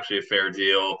 this is actually a fair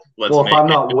deal. If I'm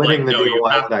not winning the deal, you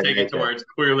have to take it to where it's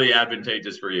clearly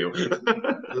advantageous for you.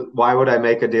 Why would I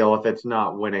make a deal if it's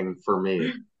not winning for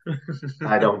me?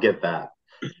 I don't get that.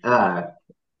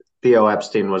 Theo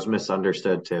Epstein was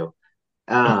misunderstood too.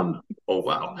 Oh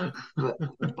wow!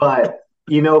 But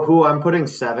you know who I'm putting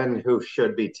 7, who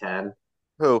should be 10.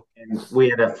 Who? And we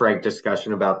had a frank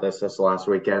discussion about this last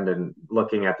weekend, and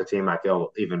looking at the team, I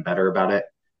feel even better about it.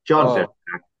 John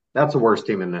Fitzpatrick. That's the worst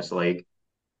team in this league.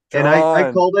 John. And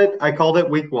I called it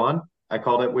week 1. I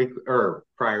called it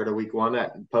prior to week 1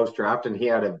 at post draft, and he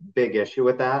had a big issue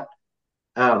with that.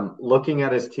 Looking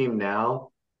at his team now,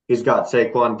 he's got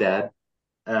Saquon dead,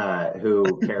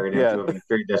 who carried him to a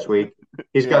victory this week.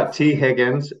 He's got T.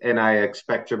 Higgins, and I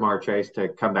expect Jamar Chase to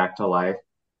come back to life.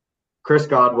 Chris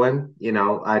Godwin,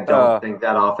 I don't think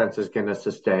that offense is going to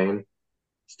sustain.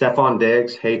 Stephon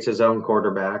Diggs hates his own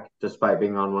quarterback, despite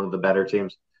being on one of the better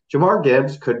teams. Jamar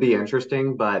Gibbs could be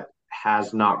interesting, but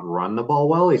has not run the ball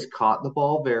well. He's caught the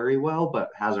ball very well, but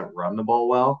hasn't run the ball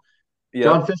well. Yep.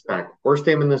 John Fitzpatrick, worst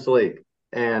team in this league.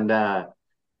 And a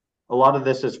lot of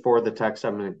this is for the text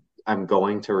I'm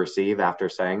going to receive after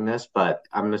saying this, but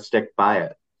I'm going to stick by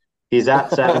it. He's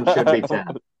at 7, should be 10.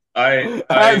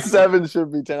 I 7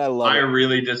 should be 10. I love it. I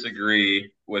really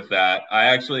disagree with that. I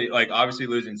actually obviously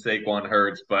losing Saquon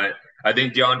hurts, but I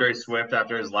think DeAndre Swift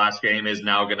after his last game is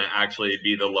now going to actually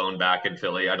be the lone back in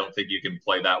Philly. I don't think you can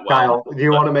play that well. Kyle, do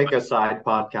you want to make a side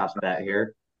podcast bet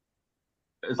here?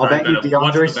 I'll bet you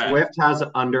DeAndre Swift has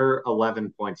under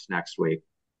 11 points next week.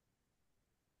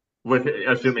 With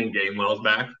assuming Gainwell's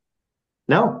back?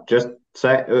 No, just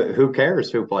say who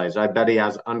cares who plays. I bet he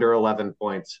has under 11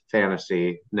 points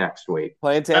fantasy next week.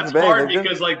 Playing Tampa Bay. That's hard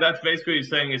because that's basically what he's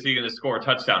saying, is he going to score a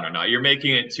touchdown or not? You're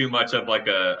making it too much of like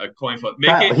a coin flip.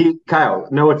 Kyle,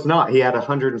 no, it's not. He had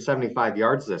 175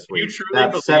 yards this week. If you truly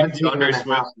believe DeAndre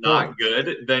Swift's not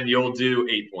good, then you'll do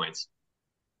 8 points.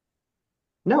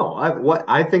 No,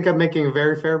 I think I'm making a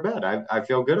very fair bet. I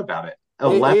feel good about it.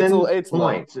 11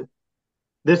 points.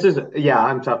 This is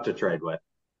I'm tough to trade with.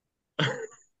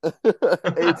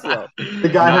 The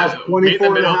guy has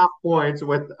 24.5 points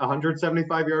with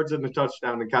 175 yards and a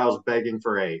touchdown, and Kyle's begging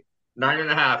for 8.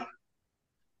 9.5.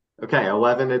 Okay,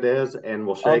 11 it is, and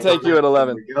we'll shake. I'll take you at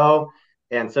 11. Here we go.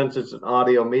 And since it's an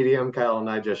audio medium, Kyle and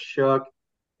I just shook.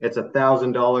 It's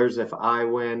 $1,000 if I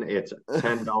win. It's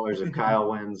 $10 if Kyle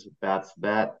wins. That's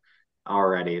bet.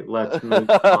 Alrighty, let's move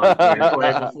on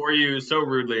here. Before you so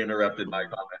rudely interrupted my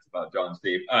comments about John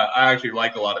Steve, I actually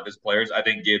like a lot of his players. I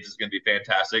think Gibbs is going to be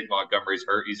fantastic. Montgomery's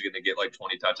hurt. He's going to get like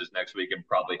 20 touches next week and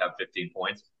probably have 15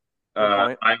 points.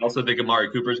 I also think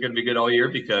Amari Cooper is going to be good all year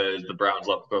because the Browns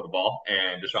love to throw the ball,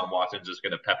 and Deshaun Watson's just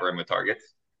going to pepper him with targets.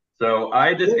 So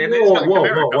I just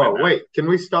wait. Can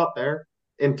we stop there?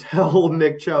 Until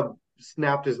Nick Chubb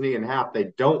snapped his knee in half,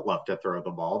 they don't love to throw the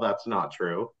ball. That's not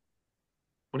true.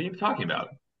 What are you talking about?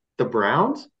 The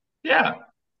Browns? Yeah.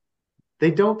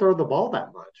 They don't throw the ball that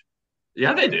much.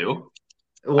 Yeah, they do.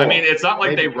 Well, I mean, it's not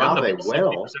like they run the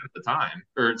ball 60% of the time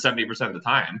or 70% of the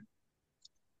time.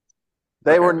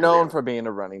 They were known for being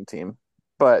a running team,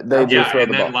 but they do throw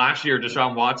the ball. And then last year,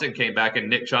 Deshaun Watson came back and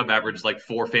Nick Chubb averaged like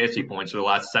 4 fantasy points for the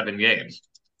last 7 games.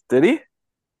 Did he?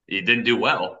 he didn't do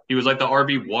well. He was like the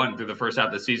RB1 through the first half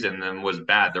of the season and then was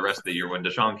bad the rest of the year when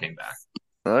Deshaun came back.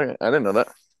 Okay, I didn't know that.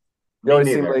 It Me always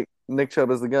seemed neither. like Nick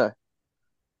Chubb is the guy.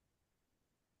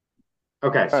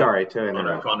 Okay, All right. sorry to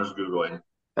interrupt. Connor's Googling.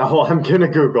 Oh, I'm going to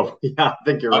Google. Yeah, I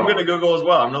think you're I'm wrong. going to Google as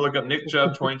well. I'm going to look up Nick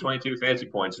Chubb 2022 fantasy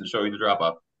points and show you the drop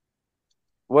off.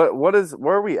 Where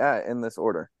are we at in this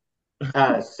order?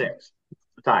 6.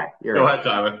 Ty, you're Go right. ahead,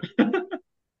 Tyler.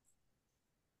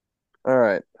 All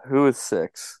right. Who is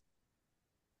 6?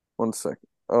 1 second.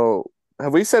 Oh,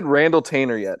 have we said Randall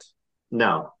Tanner yet?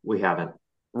 No, we haven't.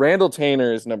 Randall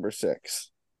Tanner is number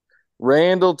 6.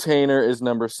 Randall Tanner is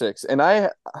number 6. And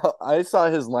I saw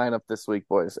his lineup this week,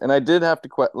 boys. And I did have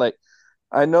to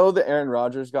I know that Aaron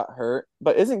Rodgers got hurt,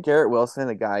 but isn't Garrett Wilson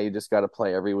a guy you just got to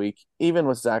play every week, even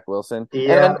with Zach Wilson?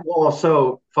 Yeah, well,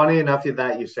 so funny enough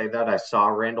that you say that, I saw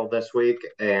Randall this week,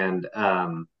 and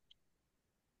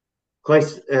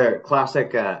classic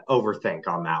overthink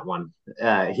on that one.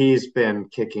 He's been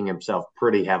kicking himself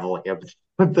pretty heavily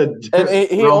with the And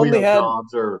he Romeo only had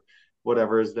Dobbs or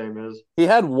whatever his name is. He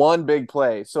had one big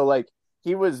play, so like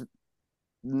he was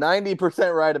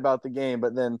 90% right about the game,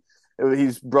 but then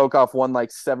he's broke off one like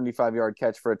 75-yard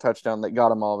catch for a touchdown that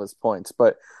got him all of his points.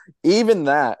 But even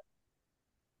that,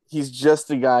 he's just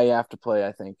a guy you have to play,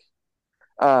 I think.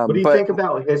 What do you think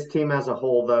about his team as a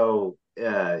whole, though,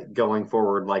 going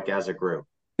forward, like as a group?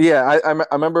 Yeah, I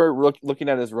remember looking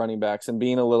at his running backs and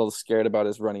being a little scared about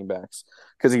his running backs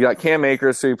because he got Cam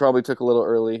Akers, so he probably took a little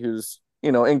early, who's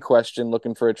in question,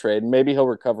 looking for a trade. Maybe he'll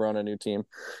recover on a new team.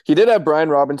 He did have Brian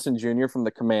Robinson Jr. from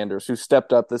the Commanders, who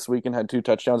stepped up this week and had 2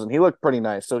 touchdowns, and he looked pretty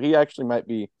nice. So he actually might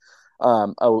be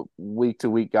a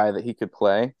week-to-week guy that he could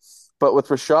play. But with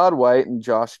Rachaad White and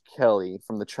Josh Kelly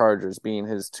from the Chargers being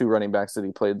his 2 running backs that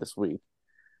he played this week,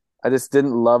 I just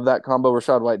didn't love that combo.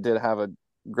 Rachaad White did have a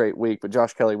great week, but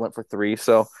Josh Kelly went for 3.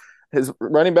 So his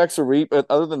running backs are weak. But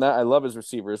other than that, I love his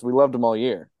receivers. We loved him all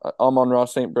year. Amon-Ra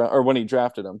St. Brown, or when he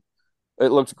drafted him.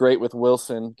 It looked great with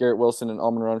Garrett Wilson, and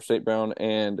Amon-Ra St. Brown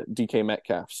and DK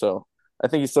Metcalf. So I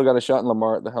think he's still got a shot in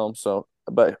Lamar at the helm. So,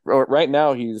 but right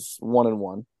now he's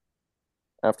 1-1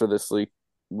 after this league,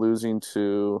 losing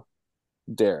to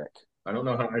Derek. I don't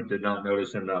know how I did not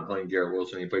notice him not playing Garrett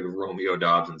Wilson. He played with Romeo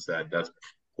Dobbs instead. That's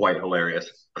quite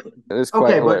hilarious. It is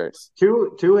quite hilarious.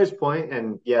 But to his point,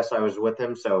 and yes, I was with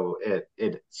him, so it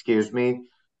excuse me.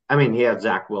 I mean, he had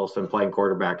Zach Wilson playing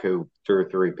quarterback who threw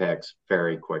 3 picks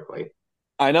very quickly.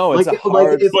 I know it's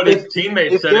hard, but his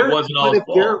teammates said it wasn't all his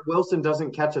fault. If Garrett Wilson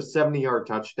doesn't catch a 70-yard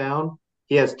touchdown,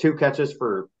 he has 2 catches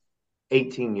for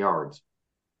 18 yards.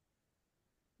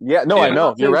 Yeah, no, I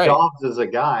know. You're right. Dobbs is a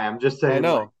guy. I'm just saying. I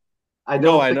know. I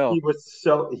don't think he was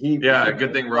so. Yeah,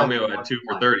 good thing Romeo had 2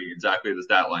 for 30. Exactly the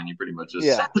stat line you pretty much just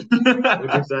said.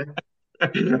 What'd you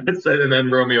say? And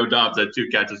then Romeo Dobbs had 2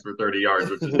 catches for 30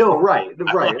 yards. Which is right. And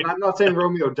I'm not saying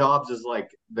Romeo Dobbs is like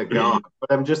the god,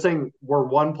 but I'm just saying we're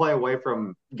 1 play away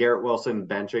from Garrett Wilson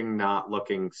benching not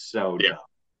looking so dumb.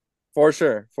 For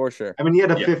sure. I mean, he had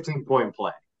a 15-point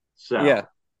play. So yeah,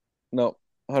 no,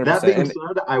 100%. That being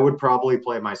said, I would probably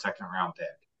play my 2nd-round pick.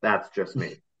 That's just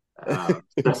me.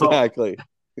 Exactly.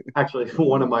 Actually,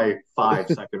 one of my 5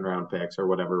 2nd-round picks or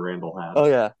whatever Randall had. Oh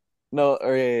yeah, no,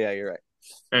 or yeah, you're right.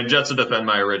 And just to defend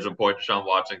my original point, Deshaun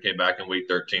Watson came back in week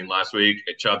 13 last week.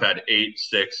 Chubb had 8,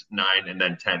 6, 9, and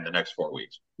then 10 the next 4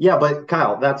 weeks. Yeah, but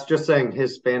Kyle, that's just saying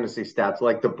his fantasy stats.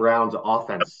 Like the Browns'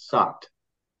 offense sucked.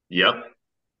 Yep.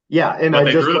 Yeah, and but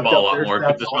they threw the ball a lot more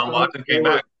because Deshaun Watson came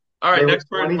back. All right, next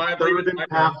person. 23rd in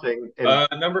passing.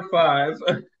 Number 5.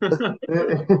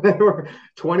 They were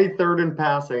 23rd in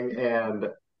passing, and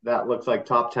that looks like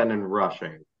top 10 in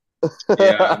rushing.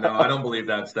 Yeah, no, I don't believe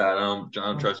that stat. I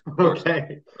don't trust.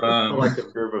 Okay,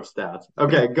 collective group of stats.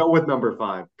 Okay, go with number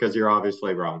 5 because you're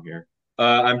obviously wrong here.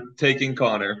 I'm taking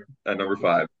Connor at number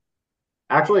 5.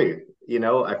 Actually,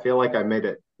 I feel like I made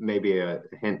it maybe a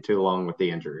hint too long with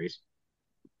the injuries.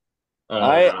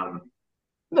 No,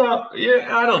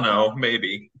 yeah, I don't know,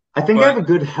 maybe. I think I have a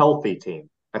good healthy team.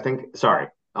 Sorry,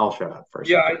 I'll shut up first.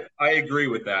 Yeah, I agree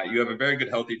with that. You have a very good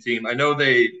healthy team. I know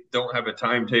they don't have a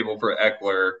timetable for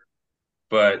Eckler,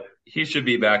 but he should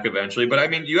be back eventually. But I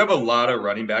mean, you have a lot of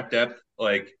running back depth.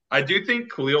 Like, I do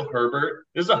think Khalil Herbert,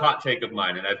 this is a hot take of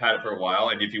mine, and I've had it for a while.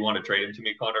 And if you want to trade him to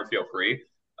me, Connor, feel free.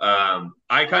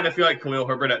 I kind of feel like Khalil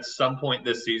Herbert at some point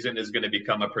this season is going to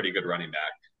become a pretty good running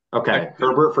back. Okay,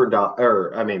 Khalil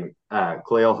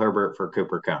Herbert for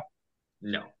Cooper Kupp.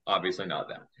 No, obviously not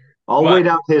that. I'll wait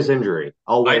out his injury.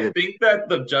 I think that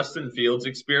the Justin Fields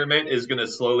experiment is going to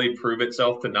slowly prove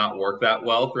itself to not work that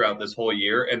well throughout this whole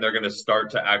year, and they're going to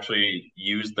start to actually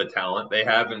use the talent they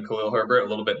have in Khalil Herbert a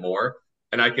little bit more.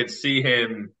 And I could see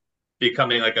him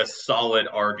becoming like a solid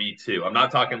RB2. I'm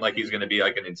not talking like he's going to be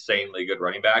like an insanely good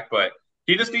running back, but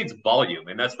he just needs volume.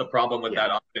 And that's the problem with that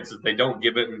offense is they don't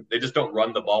give him, they just don't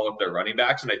run the ball with their running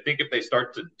backs. And I think if they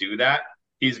start to do that,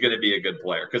 he's going to be a good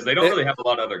player because they don't really have a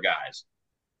lot of other guys.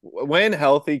 When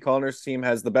healthy, Connor's team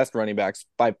has the best running backs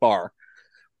by far.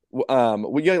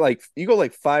 We get like you go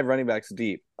like 5 running backs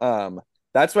deep.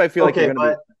 That's why I feel like you're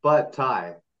going to be. But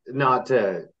Ty, not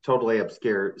to totally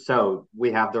obscure. So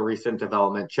we have the recent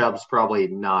development. Chubb's probably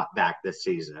not back this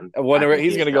season. Whatever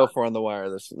he's going to go for on the wire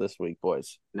this week,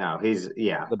 boys. No,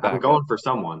 I'm going for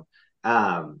someone.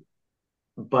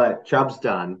 But Chubb's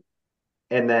done,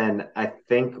 and then I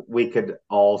think we could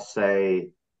all say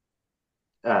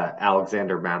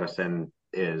Alexander Madison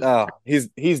is. Oh,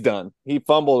 he's done. He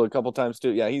fumbled a couple times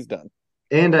too. Yeah, he's done.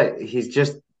 And he's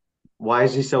just. Why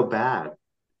is he so bad?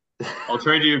 I'll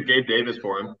trade you Gabe Davis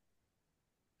for him.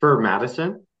 For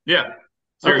Madison? Yeah.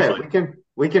 Seriously. Okay,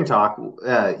 we can talk.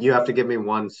 You have to give me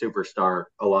one superstar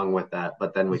along with that,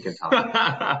 but then we can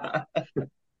talk.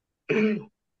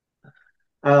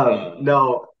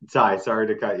 No, Ty, sorry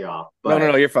to cut you off. But...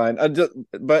 No, you're fine. I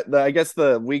guess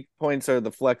the weak points are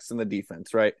the flex and the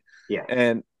defense, right? Yeah.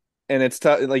 And it's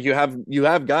tough. Like you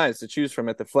have guys to choose from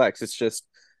at the flex. It's just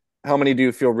how many do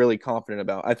you feel really confident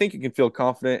about? I think you can feel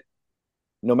confident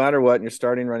no matter what in your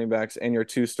starting running backs and your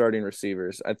 2 starting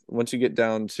receivers. Once you get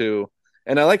down to,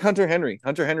 and I like Hunter Henry.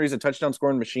 Hunter Henry's a touchdown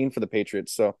scoring machine for the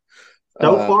Patriots. So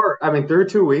far, I mean, through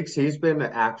 2 weeks, he's been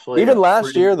actually even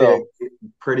last year though,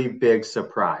 pretty big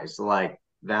surprise. Like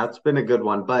that's been a good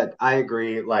one. But I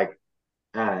agree. Like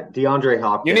DeAndre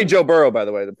Hopkins. You need Joe Burrow, by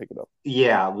the way, to pick it up.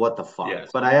 Yeah, what the fuck?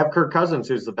 Yes. But I have Kirk Cousins,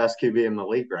 who's the best QB in the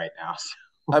league right now. So.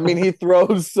 I mean, he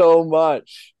throws so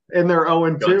much. And they're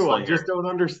 0-2. I just don't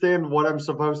understand what I'm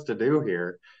supposed to do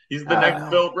here. He's the next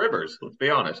Phil Rivers, let's be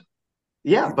honest.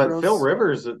 Yeah, but Phil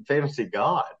Rivers, fantasy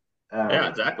god. Yeah,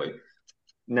 exactly.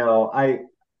 No, I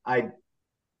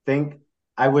think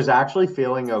I was actually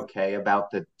feeling okay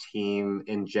about the team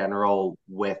in general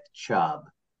with Chubb,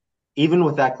 even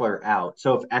with Eckler out.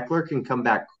 So if Eckler can come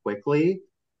back quickly,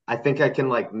 I think I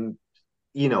can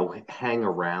hang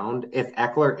around. If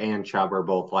Eckler and Chubb are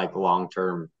both like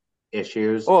long-term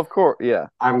issues. Oh, of course, yeah.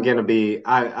 I'm gonna be.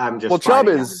 I'm just. Chubb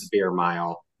is a beer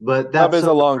mile, but Chubb is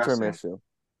a long-term issue.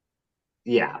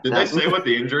 Yeah. Did they say what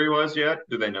the injury was yet?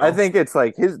 Do they know? I think it's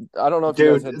like his. I don't know if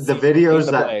the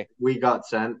videos that we got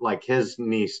sent, like his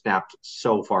knee snapped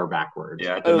so far backwards.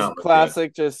 Yeah, it was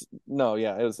classic. Just no,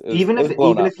 yeah. It was even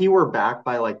if he were back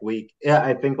by like week,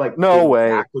 I think like no way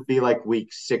back would be like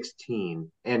week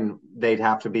 16, and they'd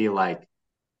have to be like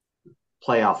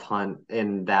playoff hunt,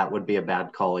 and that would be a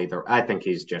bad call either. I think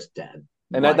he's just dead.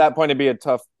 And at that point, it'd be a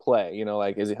tough play.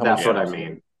 Like is he? That's what I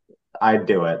mean. I'd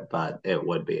do it, but it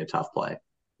would be a tough play.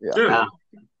 Yeah. Dude, are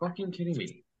you fucking kidding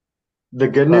me? The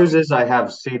good news is I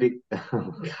have CD.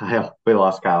 Kyle, we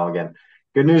lost Kyle again.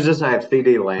 Good news is I have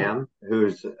CD Lamb,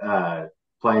 who's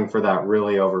playing for that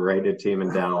really overrated team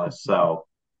in Dallas. So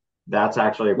that's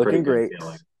actually a pretty good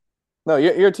feeling. No,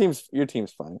 your team's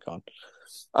fine, Con.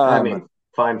 I mean,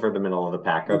 fine for the middle of the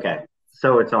pack. Okay,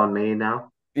 so it's on me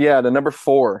now. Yeah, the number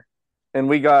 4, and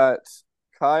we got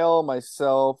Kyle,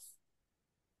 myself,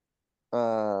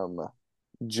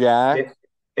 Jack,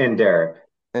 and Derek.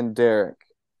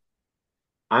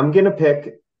 I'm gonna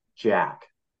pick Jack.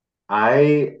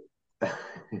 I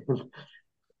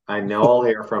know I'll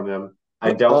hear from him.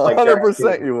 I don't like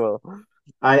 100%. You will.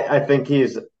 I think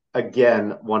he's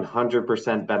again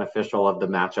 100% beneficial of the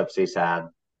matchups he's had.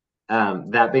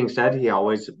 That being said, he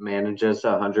always manages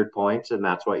 100 points, and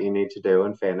that's what you need to do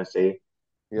in fantasy.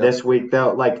 Yep. This week,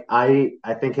 though, like I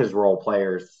think his role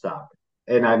players suck.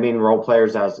 And I mean role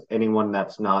players as anyone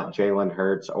that's not Jalen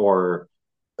Hurts or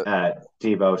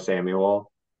Deebo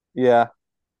Samuel. Yeah.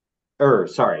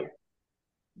 Jalen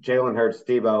Hurts,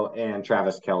 Deebo, and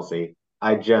Travis Kelce.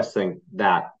 I just think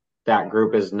that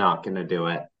group is not going to do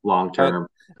it long term.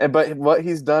 But what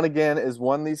he's done again is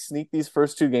sneak these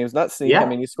first 2 games. Not sneak. Yeah, I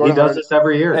mean, he scored. He does this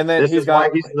every year. And then this is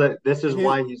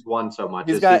why he's won so much.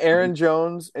 He's got Aaron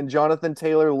Jones and Jonathan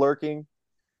Taylor lurking.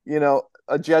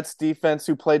 A Jets defense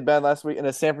who played bad last week, and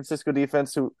a San Francisco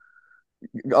defense who,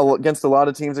 against a lot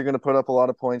of teams, are going to put up a lot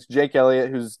of points. Jake Elliott,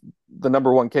 who's the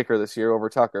number 1 kicker this year over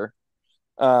Tucker.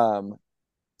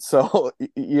 So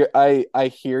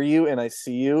I hear you and I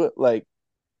see you.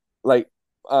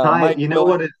 Ty, you know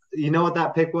what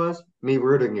that pick was? Me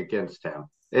rooting against him.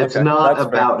 It's not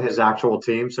about his actual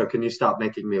team. So can you stop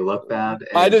making me look bad?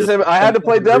 I had to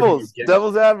play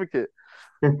devil's advocate.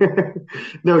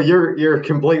 No, you're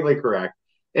completely correct.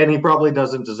 And he probably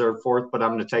doesn't deserve 4th, but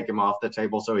I'm going to take him off the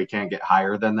table so he can't get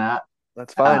higher than that.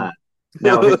 That's fine.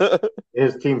 No,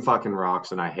 his team fucking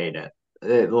rocks, and I hate it.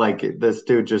 This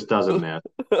dude just doesn't miss.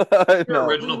 Your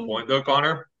original point, though,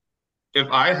 Connor, if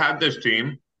I had this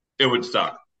team, it would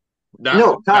suck.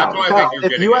 No, That's what I think you're if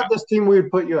getting you had at. this team, we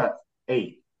would put you at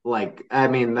 8.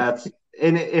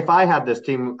 And if I had this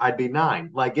team, I'd be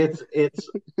 9. It's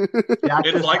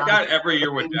like that every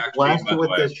year with Jack's team, by the way.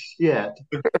 This shit.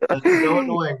 That's so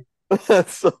annoying.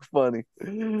 That's so funny.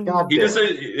 God He damn. just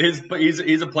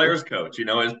he's a player's coach, you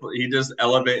know. He just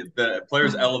the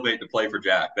players elevate to play for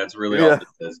Jack. That's really all this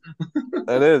is.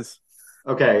 That is.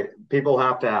 Okay, people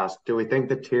have to ask, do we think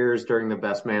the tears during the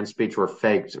best man speech were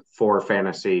faked for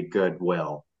fantasy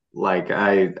goodwill?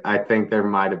 I think there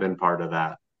might have been part of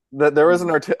that. That there was an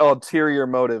ulterior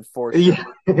motive for sure. Yeah,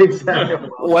 exactly.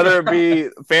 Whether it be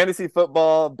fantasy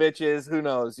football, bitches, who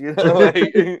knows? You know,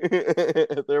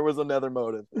 there was another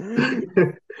motive.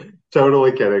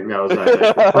 Totally kidding. That was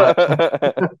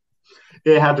that.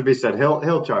 It had to be said.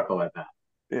 He'll chuckle at that.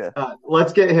 Yeah.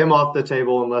 Let's get him off the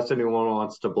table unless anyone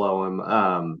wants to blow him.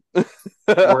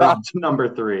 We're on to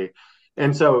number 3.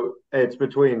 And so it's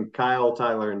between Kyle,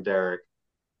 Tyler, and Derek.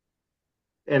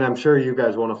 And I'm sure you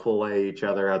guys want to fillet each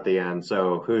other at the end.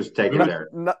 So who's taking Derek?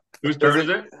 Whose turn is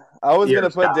it? I was going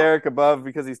to put Kyle. Derek above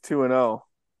because he's 2-0.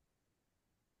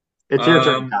 It's your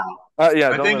turn, Kyle. Yeah,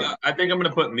 I think I'm going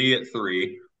to put me at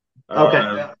 3.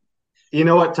 Okay. You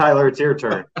know what, Tyler? It's your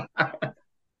turn.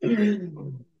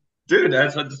 Dude,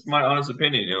 that's just my honest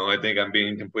opinion. You know, I think I'm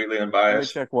being completely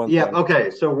unbiased. Let me check one Yeah. thing. Okay.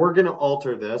 So we're going to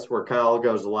alter this where Kyle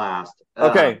goes last.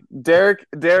 Okay. Derek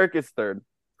is 3rd.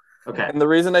 Okay. And the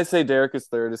reason I say Derek is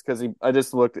 3rd is because I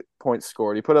just looked at points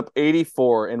scored. He put up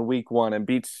 84 in week 1 and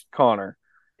beats Connor.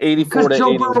 84 because to Joe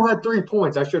 80. Burrow had 3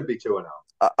 points. I should be 2-0.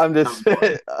 I'm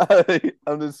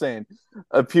just saying.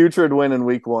 A putrid win in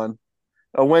week 1.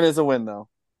 A win is a win, though.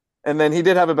 And then he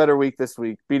did have a better week this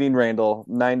week, beating Randall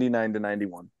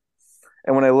 99-91.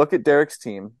 And when I look at Derek's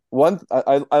team,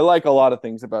 I like a lot of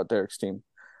things about Derek's team.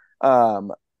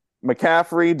 McCaffrey,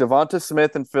 Devonta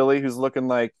Smith in Philly, who's looking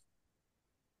like,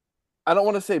 I don't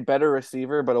want to say better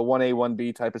receiver, but a 1A,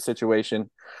 1B type of situation.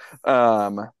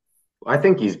 I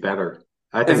think he's better.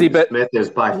 I think Smith is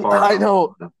by far. I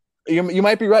know. You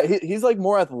might be right. He's like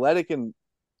more athletic and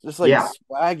just like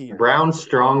swaggier. Brown's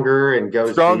stronger and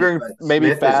goes stronger, deep, maybe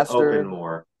Smith faster. Is open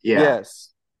more. Yeah.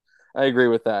 Yes, I agree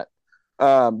with that.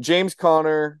 James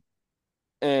Conner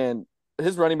and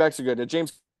his running backs are good.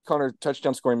 James Conner,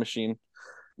 touchdown scoring machine.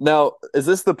 Now, is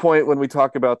this the point when we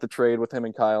talk about the trade with him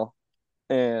and Kyle?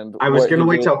 And I was going to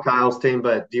wait till Kyle's team,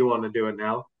 but do you want to do it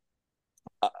now?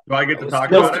 Do I get to talk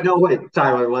about it? No, wait,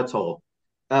 Tyler, let's hold.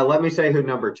 Let me say who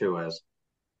number 2 is.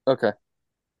 Okay.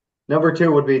 Number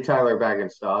 2 would be Tyler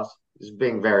Baggenstoes. He's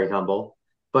being very humble,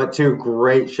 but 2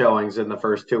 great showings in the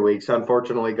first 2 weeks.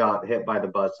 Unfortunately, got hit by the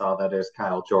buzzsaw that is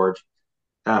Kyle George.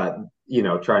 Trying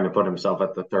to put himself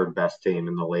at the 3rd best team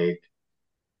in the league.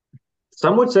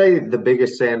 Some would say the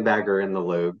biggest sandbagger in the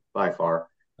LOOG by far.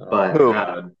 But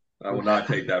I will not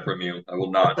take that from you. I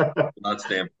will not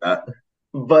stand for that.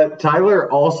 But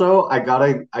Tyler, also, I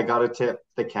gotta tip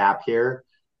the cap here.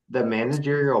 The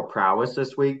managerial prowess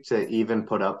this week to even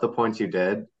put up the points you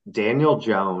did. Daniel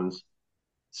Jones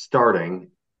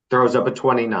starting throws up a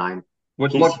 29.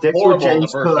 Which looked horrible in the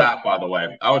first half, by the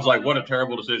way. I was like, what a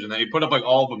terrible decision. Then he put up like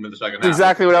all of them in the second half.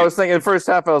 Exactly what I was thinking. In the first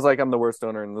half, I was like, I'm the worst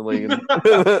owner in the league.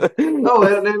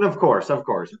 And of course.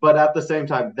 But at the same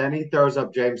time, then he throws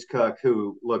up James Cook,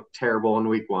 who looked terrible in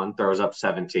week 1, throws up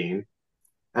 17.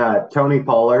 Tony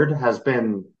Pollard has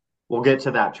been, we'll get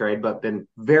to that trade, but been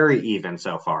very even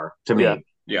so far to me.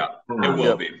 Yeah, it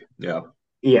will be. Yeah.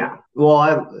 Yeah.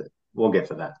 Well, we'll get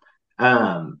to that.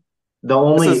 The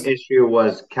only issue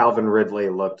was Calvin Ridley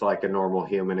looked like a normal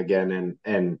human again,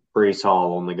 and Breece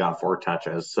Hall only got 4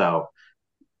 touches. So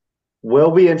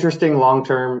will be interesting long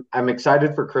term. I'm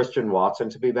excited for Christian Watson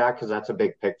to be back because that's a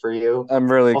big pick for you.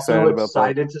 I'm really excited about that.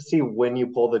 Excited to see when you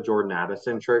pull the Jordan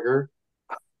Addison trigger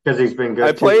because he's been good.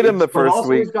 I played him the first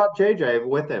week. He's got JJ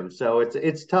with him, so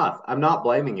it's tough. I'm not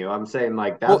blaming you. I'm saying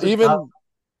that's even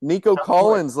Nico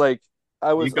Collins. Play.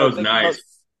 Nico's nice.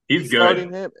 He's good.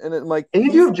 Him, and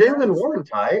you have Jalen Warren,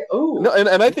 Ty. Oh, no,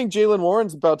 and I think Jalen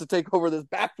Warren's about to take over this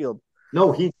backfield.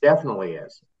 No, he definitely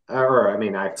is. I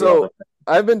feel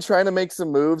I've been trying to make some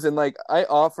moves, and I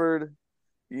offered,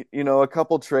 a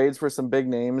couple trades for some big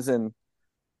names, and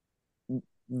dude,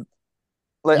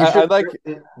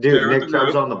 Nick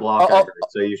Chubb's on the block,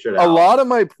 so you should. A lot of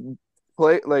my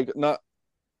not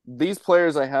these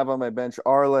players I have on my bench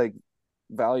are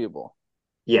valuable.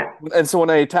 Yeah. And so when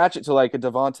I attach it to a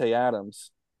Devontae Adams,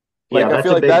 I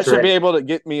feel like that should be able to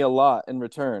get me a lot in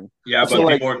return. Yeah, but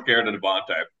people are scared of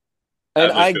Devontae.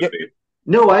 And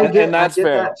No, And I that's get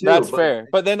fair. that too. That's But fair.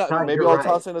 But then Ty, maybe you're I'll right.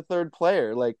 toss in a third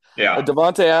player, like Yeah. a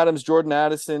Devontae Adams, Jordan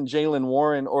Addison, Jalen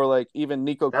Warren, or like even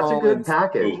Nico That's a good Collins.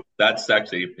 package. Ooh, that's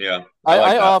sexy. Yeah. I like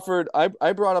I that. offered,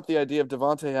 I brought up the idea of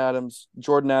Devontae Adams,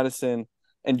 Jordan Addison,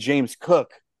 and James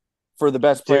Cook for the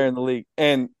best player in the league,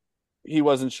 and he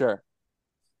wasn't sure.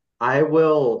 I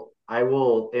will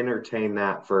entertain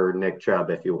that for Nick Chubb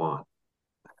if you want.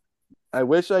 I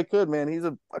wish I could, man. He's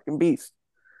a fucking beast.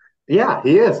 Yeah,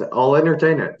 he is. I'll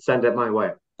entertain it. Send it my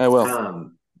way. I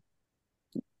will.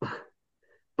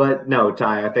 But no,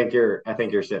 Ty, I think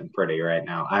you're sitting pretty right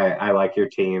now. I like your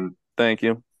team. Thank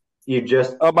you. You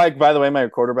just Oh, Mike, by the way, my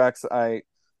quarterbacks,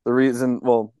 the reason,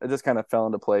 well, it just kind of fell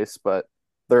into place, but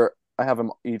I have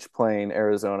them each playing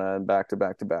Arizona in back to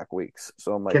back to back weeks.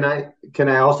 So I'm like, can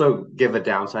I also give a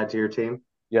downside to your team?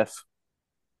 yes.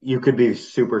 You could be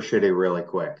super shitty really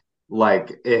quick.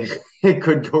 Like it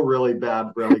could go really bad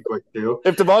really quick too.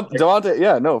 If Devontae,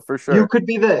 yeah, no, for sure. You could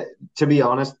be to be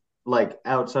honest, like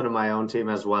outside of my own team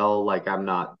as well, like I'm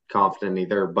not confident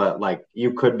either, but like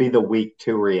you could be the week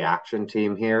 2 reaction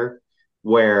team here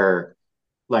where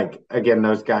like again,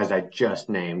 those guys I just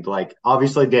named, like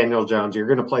obviously Daniel Jones, you're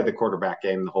gonna play the quarterback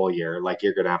game the whole year. Like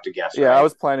you're gonna have to guess, Yeah, right? I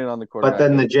was planning on the quarterback. But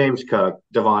then the game. James Cook,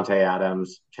 Devontae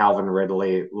Adams, Calvin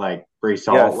Ridley, like Brees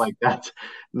Hall, Yes. like that's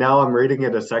now I'm reading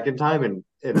it a second time and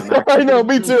I'm actually I know,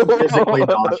 me too. physically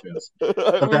nauseous. The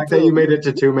Me fact that too. you made it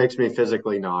to 2 makes me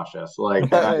physically nauseous.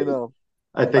 Like I know.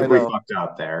 I think I we know. fucked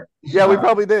up there. Yeah, we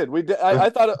probably did. We did. I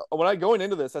thought when I going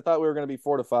into this, I thought we were going to be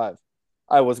 4-5.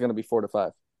 I was going to be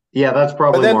 4-5. Yeah, that's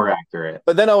probably then- more accurate.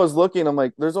 But then I was looking. I'm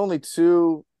like, there's only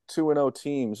 2-0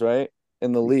 teams, right,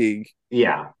 in the league,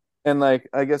 Yeah. and like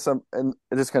I guess and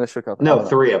it just kind of shook up. I No, don't know.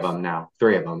 3 of them now.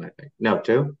 3 of them, I think. No,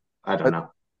 2? I don't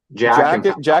know. Jack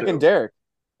Kyle. and Derek.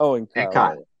 Oh, and And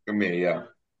Kyle. Kyle. For me, yeah.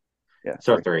 Yeah.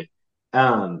 So 3.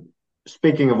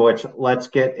 Speaking of which, let's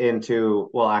get into,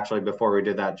 well, actually, before we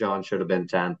did that, John should have been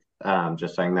 10th.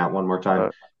 Just saying that one more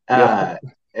time. Yeah.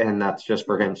 And that's just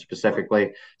for him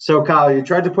specifically. So, Kyle, you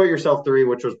tried to put yourself 3,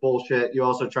 which was bullshit. You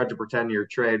also tried to pretend your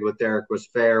trade with Derek was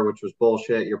fair, which was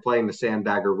bullshit. You're playing the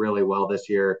sandbagger really well this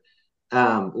year.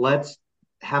 Let's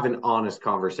have an honest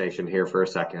conversation here for a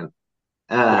second.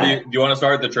 Do you want to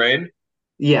start the trade?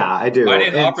 Yeah, I do. I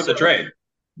didn't offer the trade.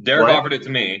 Derek What? offered it to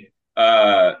me.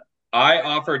 I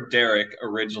offered Derek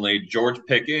originally George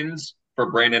Pickens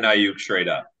for Brandon Ayuk straight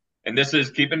up. And this is,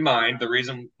 keep in mind, the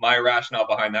reason my rationale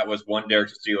behind that was one,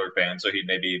 Derek's a Steeler fan, so he'd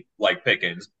maybe like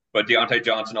Pickens. But Deontay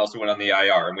Johnson also went on the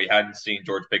IR, and we hadn't seen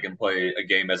George Pickens play a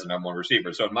game as a number 1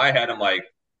 receiver. So in my head, I'm like,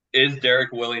 is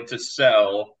Derek willing to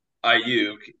sell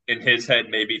Ayuk? In his head,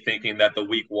 maybe thinking that the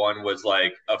week 1 was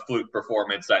like a fluke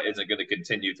performance that isn't going to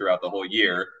continue throughout the whole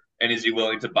year. And is he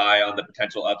willing to buy on the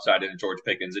potential upside in George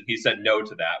Pickens? And he said no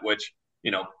to that, which,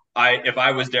 if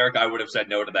I was Derek, I would have said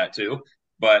no to that too.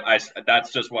 But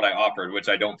that's just what I offered, which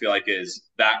I don't feel like is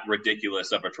that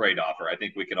ridiculous of a trade offer. I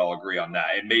think we can all agree on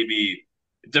that. And maybe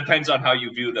it depends on how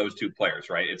you view those 2 players,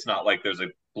 right? It's not like there's a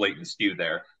blatant skew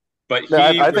there. But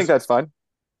I think that's fine.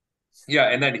 Yeah,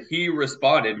 and then he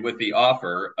responded with the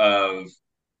offer of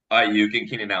Ayuk and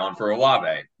Keenan Allen for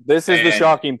Olave. This is the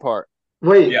shocking part.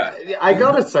 Wait, Yeah. I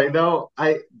gotta say though,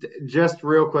 just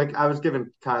real quick, I was giving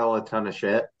Kyle a ton of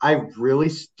shit. I really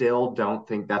still don't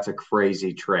think that's a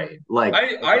crazy trade. Like,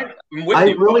 I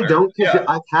really don't, because yeah.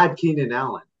 I've had Keenan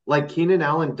Allen. Like, Keenan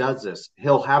Allen does this.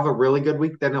 He'll have a really good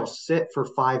week, then he'll sit for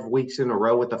 5 weeks in a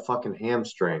row with a fucking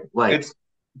hamstring. Like, it's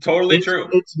totally true.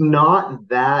 It's not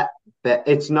that bad.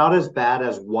 It's not as bad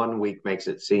as 1 week makes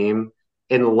it seem.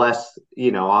 Unless,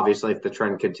 obviously if the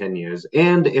trend continues.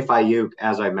 And if Ayuk,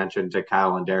 as I mentioned to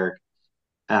Kyle and Derek,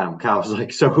 Kyle was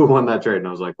like, so who won that trade? And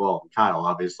I was like, well, Kyle,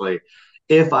 obviously.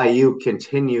 If Ayuk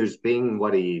continues being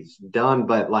what he's done,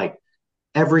 but like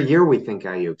every year we think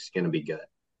Ayuk's going to be good.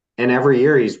 And every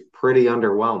year he's pretty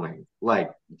underwhelming,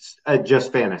 like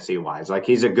just fantasy wise. Like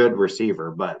he's a good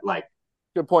receiver, but like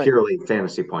good point. Purely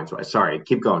fantasy points wise. Sorry,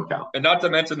 keep going, Kyle. And not to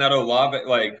mention that Olave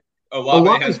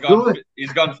has gone.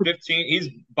 He's gone 15. He's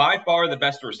by far the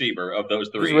best receiver of those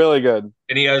 3. He's really good,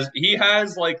 and he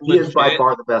has like he is by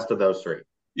far the best of those 3.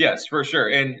 Yes, for sure.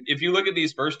 And if you look at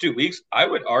these first 2 weeks, I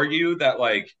would argue that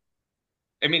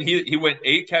he went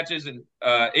 8 catches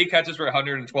for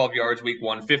 112 yards week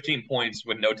 1, 15 points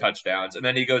with no touchdowns, and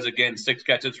then he goes again 6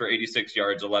 catches for 86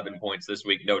 yards, 11 points this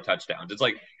week, no touchdowns. It's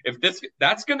like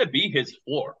that's going to be his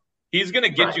floor. He's going to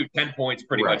get you 10 points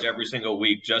pretty much every single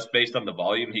week just based on the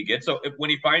volume he gets. So when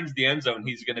he finds the end zone,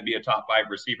 he's going to be a top 5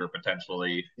 receiver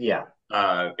potentially. Yeah.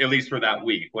 At least for that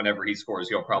week. Whenever he scores,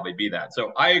 he'll probably be that.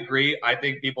 So I agree. I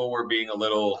think people were being a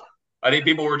little I think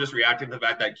people were just reacting to the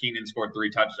fact that Keenan scored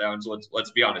 3 touchdowns.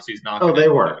 Let's be honest, he's not. Oh, they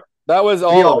were. That was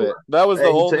all of it. That was the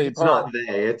only it's part. Not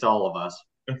they, it's all of us.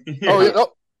 Oh, yeah,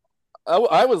 no.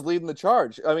 I was leading the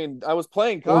charge. I mean, I was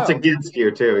playing Kyle. Well, it's against you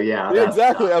too, yeah.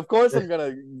 Exactly. Of course, I'm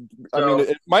gonna. I mean,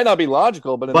 it might not be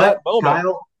logical, but in that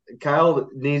moment, Kyle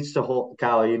needs to hold.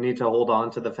 Kyle, you need to hold on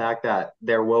to the fact that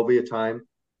there will be a time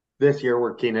this year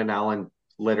where Keenan Allen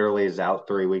literally is out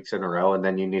 3 weeks in a row, and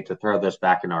then you need to throw this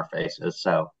back in our faces.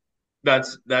 So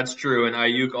that's true. And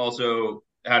Ayuk also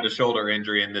had a shoulder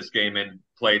injury in this game and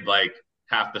played like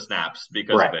half the snaps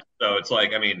because of it. So it's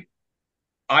like, I mean,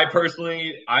 I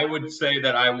would say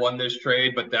that I won this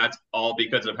trade, but that's all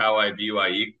because of how I view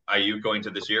Ayuk going to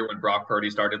this year. When Brock Purdy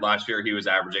started last year, he was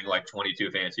averaging like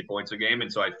 22 fantasy points a game. And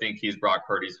so I think he's Brock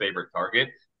Purdy's favorite target.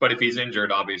 But if he's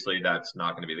injured, obviously that's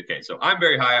not going to be the case. So I'm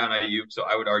very high on Ayuk, so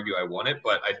I would argue I won it.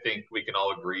 But I think we can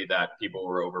all agree that people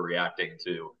were overreacting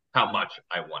to how much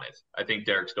I won it. I think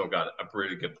Derek still got a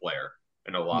pretty good player.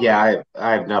 Yeah,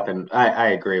 I have nothing. I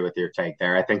agree with your take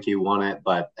there. I think you won it,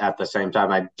 but at the same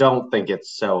time, I don't think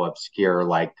it's so obscure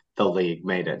like the league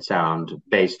made it sound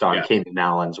based on Keenan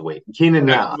Allen's week. Keenan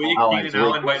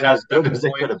Allen might have as good as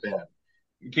it could have been.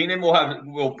 Keenan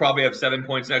will probably have 7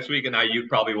 points next week, and Ayuk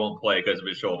probably won't play because of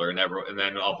his shoulder, and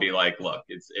then I'll be like, look,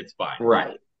 it's fine.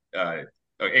 Right.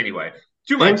 Anyway,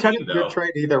 to my team though. Good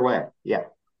trade either way. Yeah.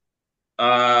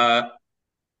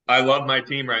 I love my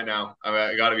team right now.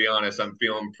 I got to be honest. I'm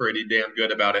feeling pretty damn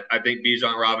good about it. I think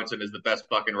Bijan Robinson is the best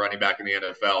fucking running back in the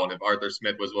NFL. And if Arthur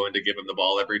Smith was willing to give him the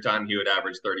ball every time, he would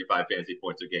average 35 fantasy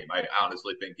points a game. I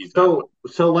honestly think he's So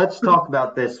let's talk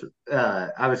about this.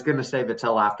 I was going to save it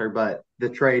till after, but the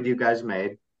trade you guys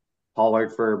made,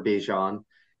 Pollard for Bijan.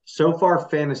 So far,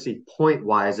 fantasy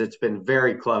point-wise, it's been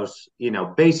very close,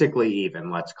 basically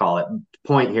even, let's call it.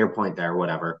 Point here, point there,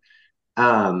 whatever.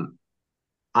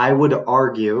 I would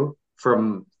argue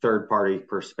from third-party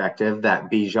perspective that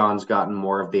Bijan's gotten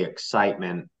more of the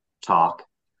excitement talk.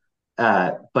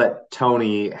 But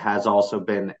Tony has also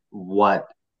been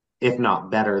if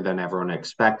not better than everyone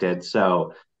expected.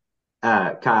 So,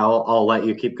 Kyle, I'll let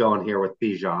you keep going here with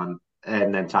Bijan.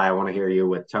 And then, Ty, I want to hear you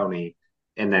with Tony.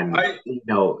 And then,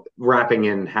 wrapping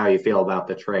in how you feel about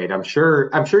the trade. I'm sure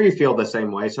you feel the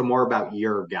same way. So more about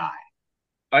your guy.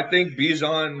 I think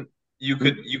Bijan – You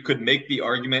could make the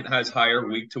argument has higher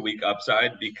week-to-week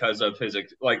upside because of his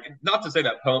not to say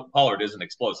that Pollard isn't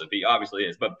explosive. He obviously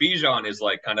is, but Bijan is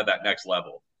like kind of that next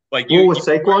level. With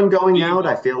Saquon going out,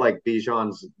 I feel like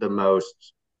Bijan's the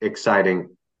most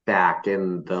exciting back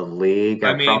in the league.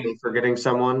 I'm probably forgetting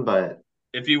someone, but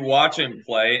if you watch him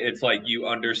play, it's like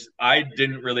I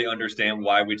didn't really understand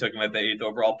why we took him at the 8th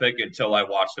overall pick until I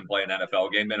watched him play an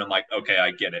NFL game, and I'm like, okay,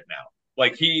 I get it now.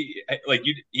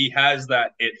 He has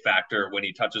that it factor when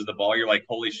he touches the ball. You're like,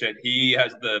 holy shit, he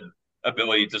has the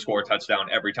ability to score a touchdown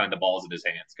every time the ball's in his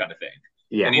hands, kind of thing.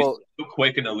 Yeah, and he's so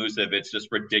quick and elusive, it's just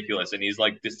ridiculous, and he's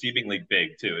like deceivingly big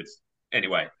too.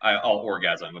 I'll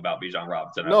orgasm about Bijan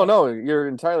Robinson. No, you're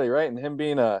entirely right. And him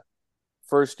being a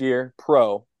first-year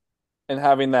pro and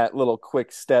having that little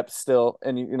quick step still,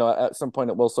 and at some point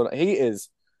it will slow down. He is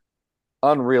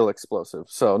unreal explosive.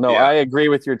 So I agree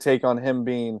with your take on him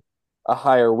being a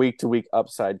higher week-to-week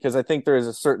upside, because I think there is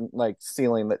a certain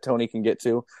ceiling that Tony can get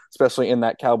to, especially in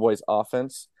that Cowboys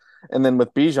offense. And then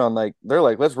with Bijan, they're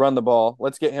like, let's run the ball,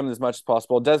 let's get him as much as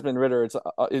possible. Desmond Ridder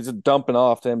is dumping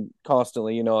off to him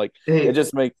constantly. It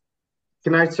just makes.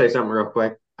 Can I say something real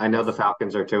quick? I know the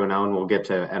Falcons are 2-0, and we'll get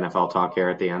to NFL talk here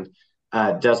at the end.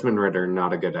 Desmond Ridder,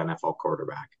 not a good NFL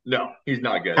quarterback. No, he's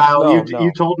not good. Kyle,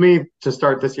 you told me to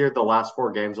start this year. The last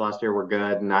 4 games last year were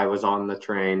good, and I was on the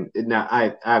train. Now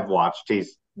I've watched.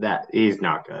 He's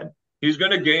not good. He's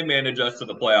going to game manage us to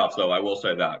the playoffs, though. I will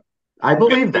say that. I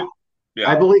believe that. Yeah.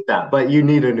 I believe that. But you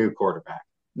need a new quarterback,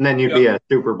 and then you'd be a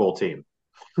Super Bowl team.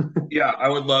 Yeah, I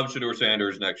would love Shedeur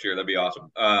Sanders next year. That'd be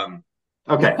awesome.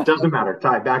 Okay, doesn't matter.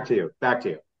 Ty, back to you.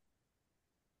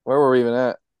 Where were we even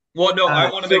at? Well, no, I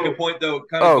want to make a point, though.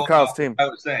 Kind of Kyle's team. I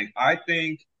was saying, I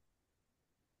think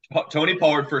Tony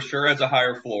Pollard for sure has a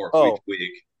higher floor week to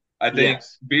week. I think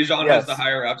Bijan has the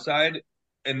higher upside.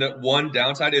 And the one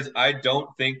downside is I don't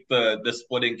think the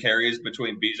splitting carries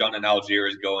between Bijan and Algier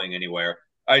is going anywhere.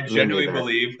 I genuinely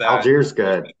believe that Algier's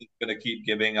good. He's going to keep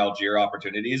giving Algier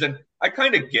opportunities. And I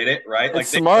kind of get it, right? It's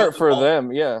smart for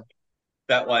them, yeah.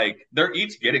 That they're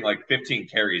each getting 15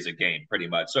 carries a game pretty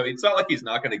much. So it's not like he's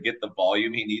not going to get the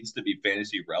volume he needs to be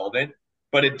fantasy relevant,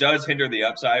 but it does hinder the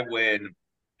upside when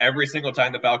every single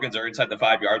time the Falcons are inside the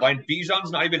 5-yard line,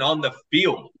 Bijan's not even on the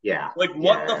field. Yeah. What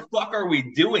the fuck are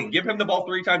we doing? Give him the ball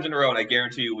 3 times in a row and I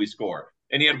guarantee you we score.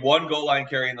 And he had one goal line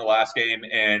carry in the last game,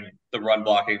 and the run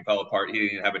blocking fell apart. He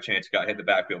didn't have a chance. Got hit in the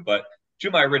backfield. But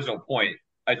to my original point,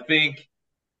 I think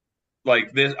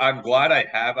like this, I'm glad I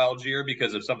have Algier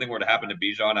because if something were to happen to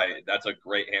Bijan, that's a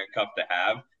great handcuff to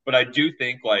have. But I do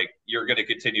think like you're going to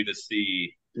continue to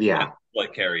see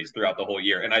split carries throughout the whole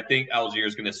year, and I think Algier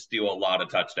is going to steal a lot of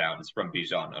touchdowns from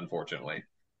Bijan, unfortunately.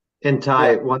 And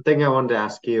Ty, one thing I wanted to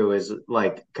ask you is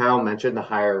like Kyle mentioned the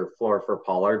higher floor for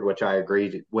Pollard, which I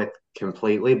agreed with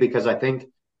completely because I think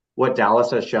what Dallas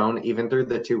has shown even through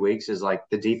the 2 weeks is like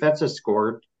the defense has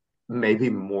scored maybe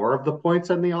more of the points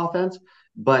than the offense,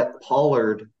 but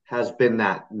Pollard has been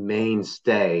that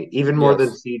mainstay, even more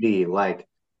than CD. Like,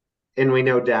 and we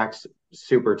know Dak's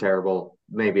super terrible,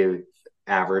 maybe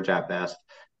average at best.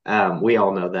 We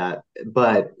all know that,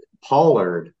 but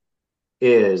Pollard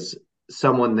is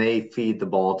someone they feed the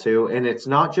ball to, and it's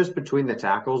not just between the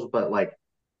tackles, but like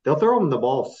they'll throw him the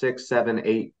ball 6, 7,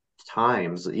 8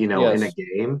 times, in a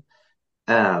game.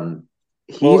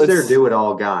 He's their do it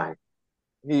all guy.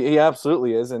 He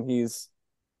absolutely is, and he's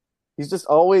just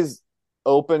always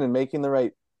open and making the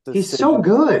right decision. He's so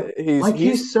good.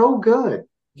 He's so good.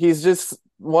 He's just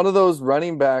one of those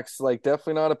running backs, like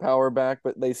definitely not a power back,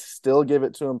 but they still give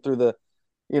it to him through the,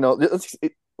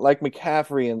 like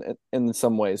McCaffrey in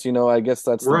some ways. I guess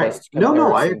that's the best comparison.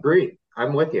 No, I agree.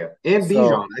 I'm with you. And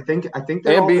Bijan, I think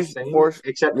they're all the same,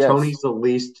 except Tony's the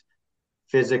least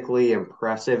physically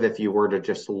impressive if you were to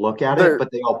just look at it,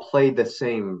 but they all play the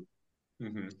same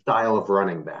style of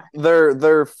running back.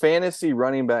 They're fantasy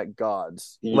running back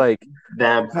gods. Like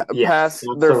that's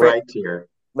the right tier.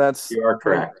 You are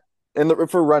correct. And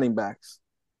for running backs.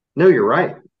 No, you're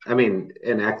right. I mean,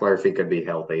 in Eckler, if he could be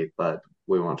healthy, but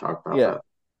we won't talk about that.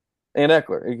 And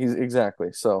Eckler,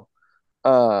 exactly. So,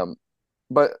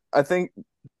 but I think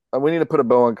we need to put a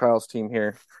bow on Kyle's team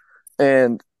here.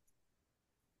 And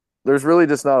there's really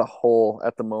just not a hole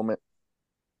at the moment.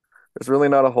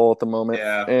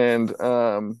 Yeah. And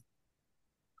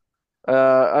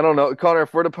I don't know. Connor,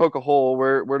 if we're to poke a hole,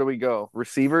 where do we go?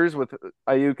 Receivers with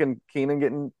Ayuk and Keenan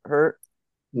getting hurt?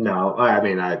 No, I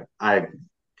mean, I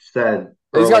said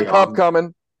he's got Cup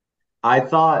coming. I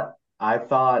thought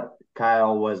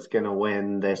Kyle was going to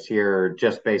win this year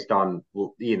just based on,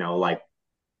 like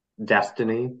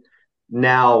destiny.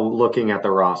 Now looking at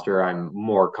the roster, I'm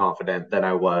more confident than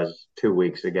I was 2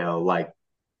 weeks ago. Like,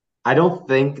 I don't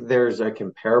think there's a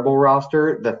comparable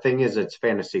roster. The thing is, it's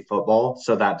fantasy football,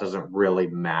 so that doesn't really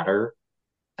matter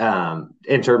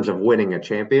in terms of winning a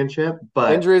championship.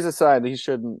 But injuries aside, he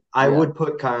shouldn't. I would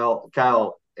put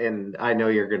Kyle, and I know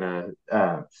you're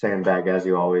gonna sandbag as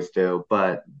you always do,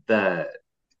 but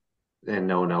and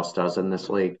no one else does in this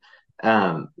league.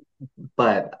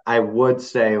 But I would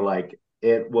say like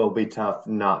it will be tough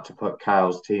not to put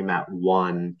Kyle's team at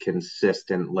 1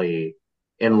 consistently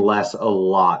unless a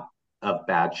lot of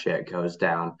bad shit goes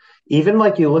down. Even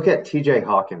like you look at TJ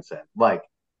Hawkinson, like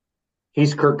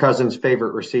he's Kirk Cousins'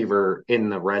 favorite receiver in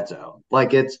the red zone.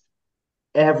 Like it's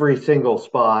every single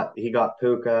spot. He got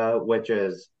Puka, which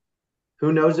is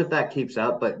who knows if that keeps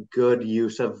up, but good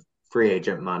use of free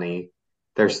agent money.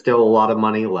 There's still a lot of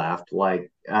money left.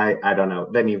 Like I don't know.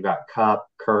 Then you've got Kupp,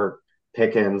 Kirk,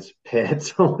 Pickens,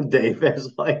 Pitts, Davis,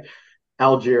 like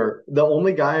Algier. The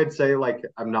only guy I'd say like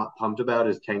I'm not pumped about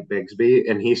is Tank Bigsby,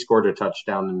 and he scored a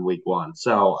touchdown in week 1.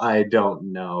 So I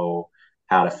don't know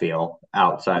how to feel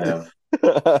outside of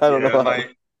I don't know.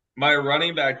 My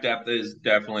running back depth is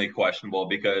definitely questionable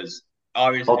because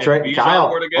obviously I'll trade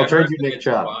Kyle. I'll trade you Nick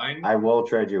Chubb. Fine. I will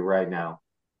trade you right now.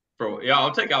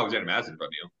 I'll take Alexander Madison from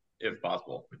you if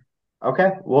possible.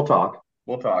 Okay, we'll talk.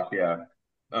 Yeah.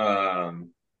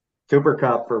 Cooper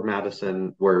Kupp for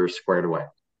Madison, we're squared away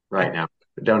right now.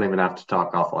 Don't even have to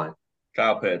talk offline.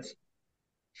 Kyle Pitts.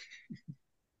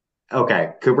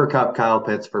 Okay, Cooper Kupp, Kyle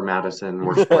Pitts for Madison,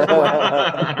 we're squared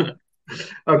away.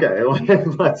 Okay,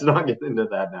 let's not get into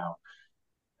that now.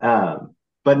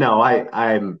 But no,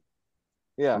 I'm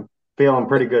feeling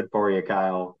pretty good for you,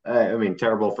 Kyle. I mean,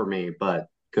 terrible for me, but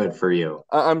good for you.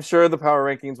 I'm sure the power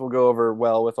rankings will go over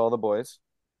well with all the boys.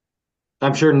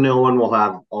 I'm sure no one will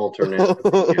have alternate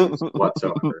opinions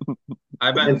whatsoever.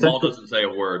 I bet Paul doesn't say a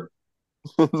word.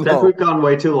 Since we've gone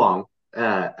way too long,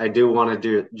 I do want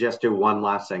to do one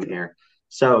last thing here.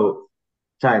 So,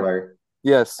 Tyler.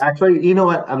 Yes. Actually, you know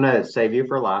what? I'm going to save you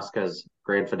for last because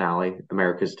grand finale,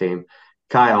 America's team.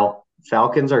 Kyle,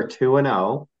 Falcons are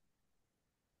 2-0.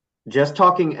 Just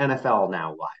talking NFL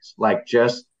now, wise. Like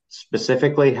just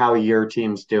specifically how your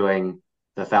team's doing,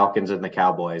 the Falcons and the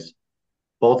Cowboys.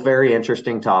 Both very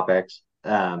interesting topics.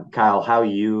 Kyle, how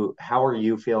are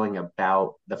you feeling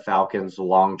about the Falcons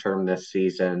long term this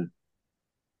season?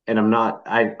 and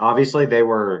obviously they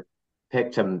were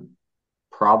picked to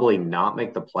probably not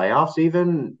make the playoffs,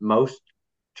 even most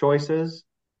choices.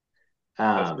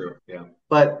 That's true. Yeah.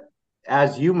 But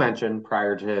as you mentioned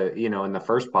prior to, in the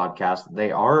first podcast,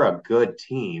 they are a good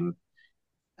team.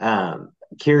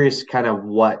 Curious kind of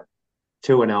what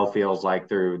 2-0 feels like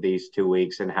through these 2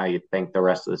 weeks and how you think the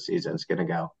rest of the season is going to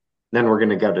go. Then we're going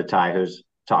to go to Ty, who's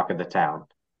talk of the town.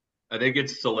 I think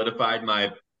it's solidified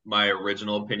my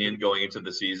original opinion going into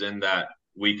the season that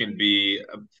we can be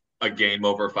a game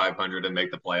over 500 and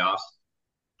make the playoffs.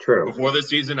 True. Before the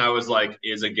season, I was like,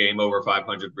 is a game over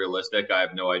 500 realistic? I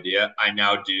have no idea. I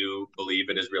now do believe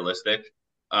it is realistic.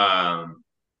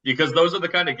 Because those are the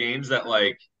kind of games that,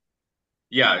 like,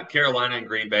 yeah, Carolina and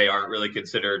Green Bay aren't really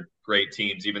considered great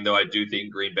teams, even though I do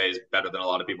think Green Bay is better than a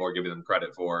lot of people are giving them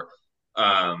credit for.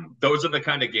 Those are the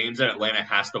kind of games that Atlanta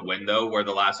has to win, though, where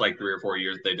the last like 3 or 4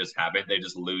 years they just haven't. They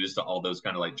just lose to all those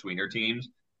kind of like tweener teams.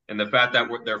 And the fact that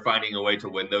they're finding a way to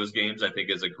win those games, I think,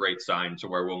 is a great sign to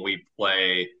where when we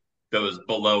play those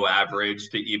below average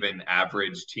to even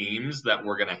average teams, that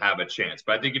we're going to have a chance.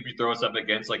 But I think if you throw us up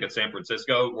against like a San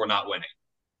Francisco, we're not winning.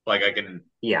 Like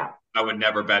I would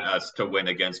never bet us to win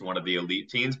against one of the elite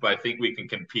teams, but I think we can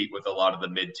compete with a lot of the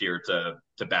mid tier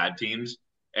to bad teams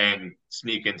and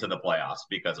sneak into the playoffs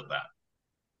because of that.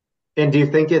 And do you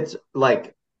think it's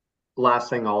like, last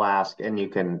thing I'll ask, and you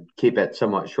can keep it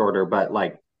somewhat shorter, but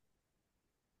like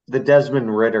the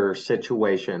Desmond Ridder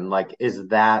situation, like, is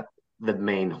that the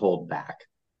main holdback?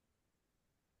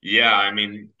 Yeah, I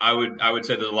mean, I would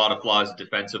say there's a lot of flaws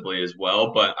defensively as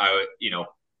well, but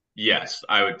yes,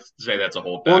 I would say that's a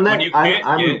holdback. Well, Nick,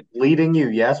 I'm leading you,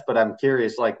 yes, but I'm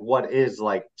curious, like, what is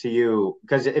like to you?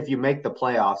 Because if you make the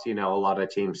playoffs, a lot of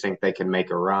teams think they can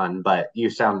make a run, but you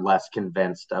sound less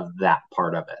convinced of that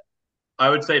part of it. I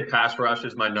would say pass rush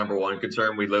is my number one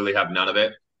concern. We literally have none of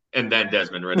it. And then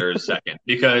Desmond Ridder is second.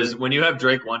 Because when you have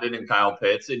Drake London and Kyle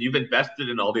Pitts, and you've invested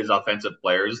in all these offensive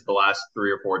players the last 3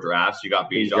 or 4 drafts, you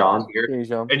got Bijan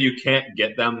here, and you can't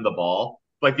get them the ball.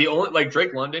 Like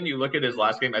Drake London, you look at his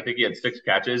last game, I think he had 6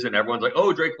 catches, and everyone's like,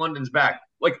 oh, Drake London's back.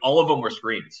 Like all of them were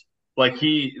screens. Like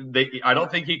I don't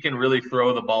think he can really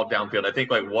throw the ball downfield. I think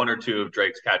like 1 or 2 of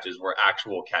Drake's catches were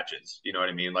actual catches. You know what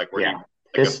I mean? Like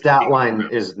his stat line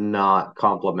is not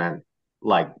complementary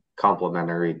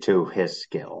to his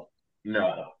skill.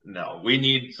 No. We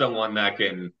need someone that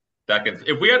can.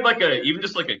 If we had even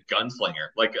just like a gunslinger,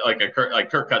 like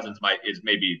Kirk Cousins is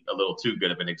maybe a little too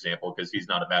good of an example because he's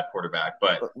not a bad quarterback.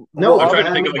 But no, I'm trying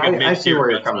to think of like a mid-tier. I see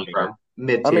where you're coming from.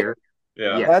 Mid-tier.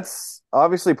 Yeah, that's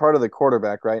obviously part of the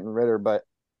quarterback, right? And Ridder, but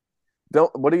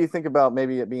what do you think about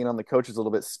maybe it being on the coaches a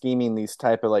little bit, scheming these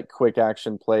type of like quick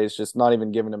action plays, just not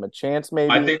even giving him a chance? Maybe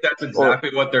I think that's exactly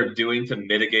what they're doing to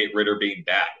mitigate Ridder being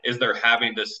bad. Is they're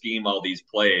having to scheme all these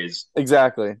plays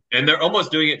exactly, and they're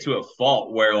almost doing it to a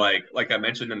fault. Where like I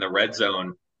mentioned in the red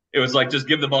zone, it was like just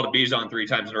give the ball to Bijan 3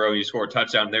 times in a row, you score a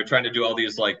touchdown. They're trying to do all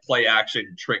these like play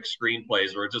action trick screen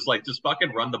plays where it's just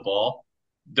fucking run the ball.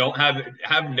 Don't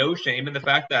have no shame in the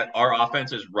fact that our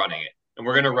offense is running it. And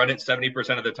we're going to run it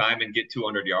 70% of the time and get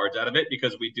 200 yards out of it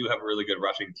because we do have a really good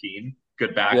rushing team,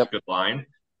 good backs, good line.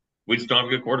 We just don't have a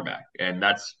good quarterback, and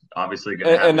that's obviously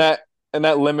going to happen. And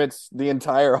that limits the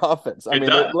entire offense. I mean,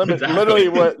 it limits literally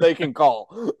what they can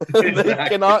call. They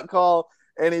cannot call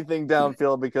anything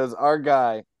downfield because our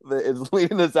guy that is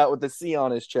leading us out with the C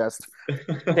on his chest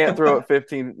can't throw it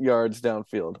 15 yards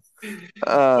downfield.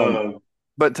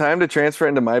 But time to transfer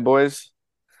into my boys.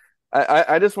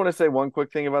 I just want to say one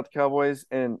quick thing about the Cowboys,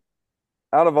 and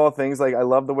out of all things, like I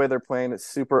love the way they're playing. It's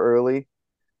super early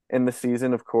in the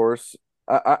season, of course.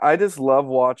 I just love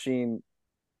watching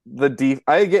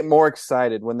I get more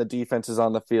excited when the defense is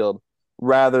on the field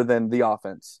rather than the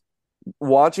offense.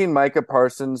 Watching Micah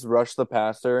Parsons rush the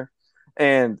passer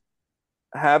and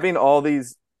having all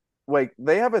these, like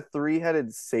they have a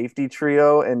 3-headed safety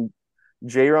trio and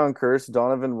Jaron Kearse,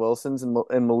 Donovan Wilsons,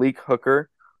 and Malik Hooker,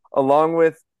 along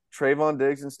with Trayvon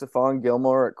Diggs and Stephon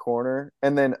Gilmore at corner,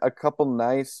 and then a couple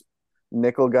nice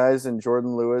nickel guys in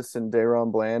Jordan Lewis and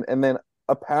Daron Bland, and then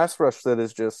a pass rush that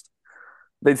is just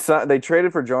they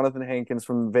traded for Jonathan Hankins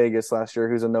from Vegas last year,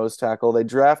 who's a nose tackle. They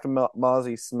drafted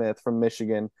Mozzie Smith from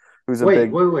Michigan, who's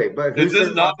wait, but this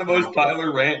is not the most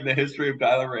Tyler rant in the history of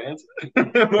Tyler rants.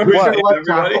 What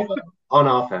tackle on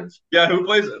offense? Yeah, who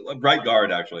plays right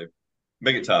guard? Actually,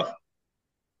 make it tough.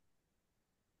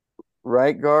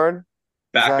 Right guard.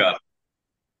 Backup.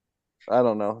 I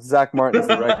don't know. Zach Martin's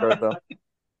the right guard though.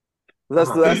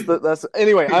 That's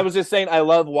anyway. I was just saying I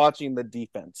love watching the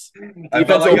defense. I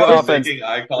felt like I was thinking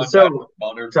eye contact with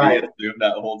Bonner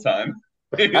that whole time.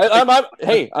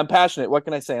 I'm passionate. What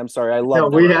can I say? I'm sorry. I No,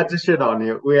 love we them. had to shit on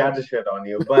you. We had to shit on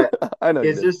you. But I know you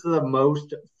is did. this the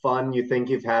most fun you think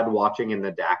you've had watching in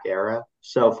the Dak era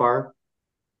so far?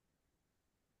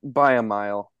 By a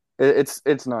mile.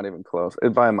 It's not even close.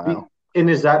 By a mile. And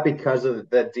is that because of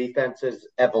the defense's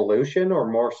evolution,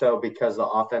 or more so because the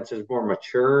offense is more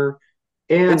mature?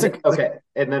 And okay,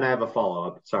 and then I have a follow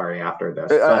up. Sorry, after this,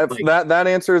 but like, that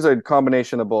answer is a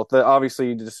combination of both.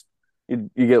 Obviously, you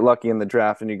get lucky in the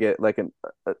draft and you get like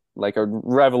a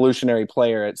revolutionary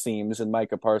player, it seems, in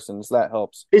Micah Parsons. That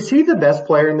helps. is he the best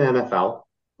player in the NFL?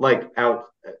 Like, out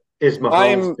is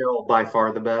Mahomes still by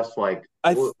far the best? Like,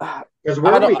 because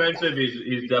defensive,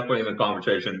 he's definitely in the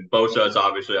conversation. Bosa is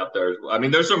obviously up there. I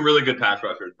mean, there's some really good pass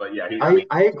rushers, but yeah,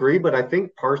 I agree. But I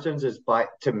think Parsons is by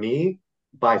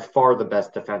far the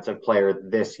best defensive player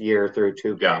this year through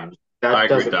 2 games. That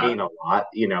doesn't mean a lot,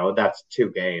 that's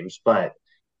 2 games, but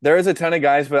there is a ton of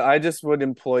guys. But I just would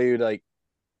employ you to, like,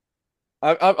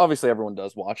 obviously everyone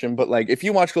does watch him, but like if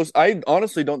you watch close, I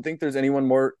honestly don't think there's anyone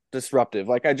more disruptive.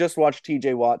 Like I just watched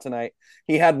TJ Watt tonight.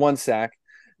 He had 1 sack.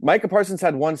 Micah Parsons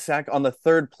had 1 sack on the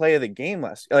 3rd play of the game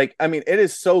last. Like, I mean, it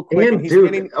is so quick. And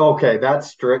dude, okay, that's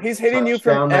strict. He's hitting you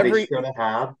from every. Should have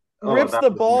had. Rips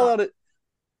the ball out of.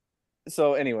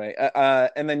 So anyway,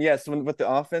 and then yes, with the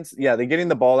offense, yeah, they're getting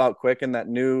the ball out quick in that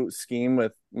new scheme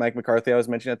with Mike McCarthy I was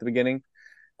mentioning at the beginning.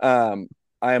 I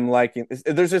am liking.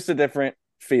 There's just a different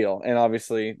feel, and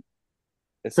obviously,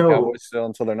 it's the Cowboys still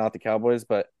until they're not the Cowboys.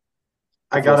 But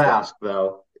I gotta ask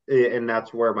though, and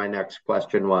that's where my next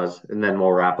question was, and then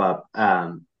we'll wrap up.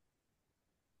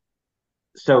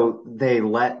 So they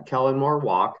let Kellen Moore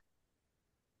walk,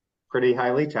 pretty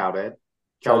highly touted.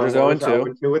 Chargers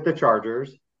 0-2 with the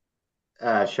Chargers.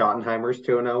 Schottenheimer's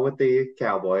 2-0 with the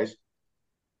Cowboys.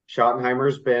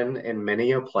 Schottenheimer's been in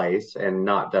many a place and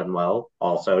not done well,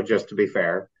 also, just to be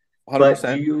fair. 100%.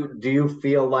 But do you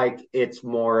feel like it's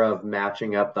more of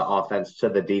matching up the offense to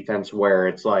the defense, where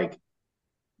it's like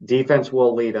defense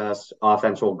will lead us,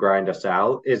 offense will grind us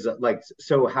out? Is it like,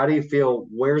 so how do you feel?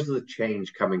 Where's the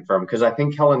change coming from? Because I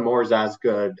think Kellen Moore's as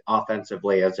good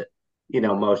offensively as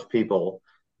most people,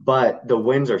 but the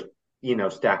wins are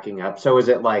stacking up. So is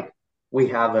it like we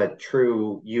have a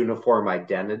true uniform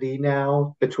identity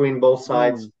now between both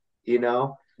sides?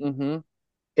 Mm-hmm.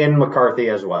 In McCarthy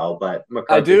as well, but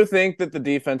I do think that the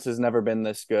defense has never been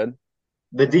this good.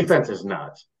 The defense is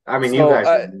nuts. I mean, you guys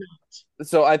are nuts.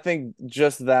 So I think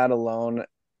just that alone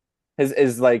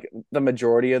is like the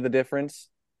majority of the difference.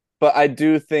 But I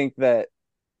do think that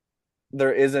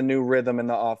there is a new rhythm in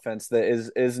the offense that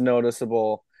is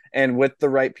noticeable, and with the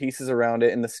right pieces around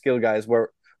it and the skill guys, we're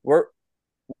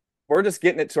just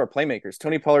getting it to our playmakers.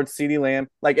 Tony Pollard, CeeDee Lamb.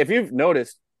 Like, if you've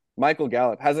noticed, Michael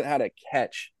Gallup hasn't had a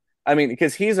catch. I mean,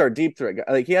 because he's our deep threat guy.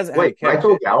 Like, he hasn't had a catch.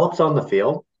 Michael Gallup's on the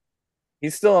field?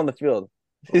 He's still on the field.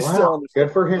 He's still on the field.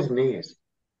 Good for his knees.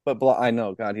 But I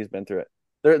know, God, he's been through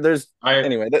it.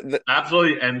 Anyway.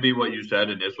 Absolutely envy what you said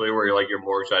initially, where you're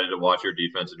more excited to watch your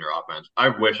defense and your offense. I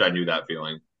wish I knew that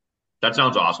feeling. That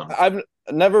sounds awesome. I've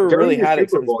never really had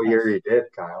it. Super Bowl year you did,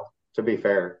 Kyle, to be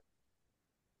fair.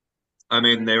 I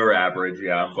mean, they were average,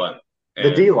 yeah, but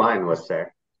the D line was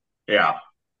there. Yeah.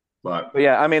 But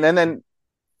yeah, I mean, and then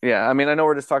I mean, I know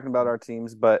we're just talking about our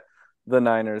teams, but the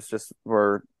Niners just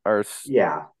are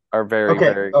very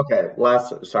very okay.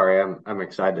 Sorry, I'm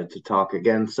excited to talk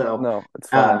again. So no, it's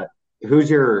fine.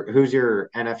 Who's your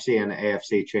NFC and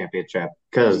AFC championship?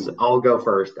 Because I'll go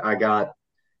first. I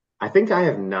think I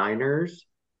have Niners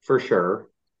for sure.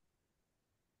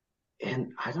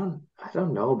 And I don't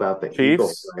know about the Chiefs?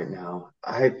 Eagles right now.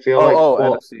 I feel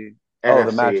NFC. NFC.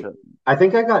 The matchup. I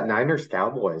think I got Niners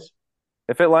Cowboys.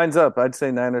 If it lines up, I'd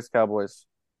say Niners Cowboys.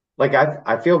 Like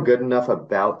I feel good enough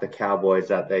about the Cowboys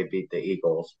that they beat the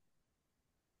Eagles.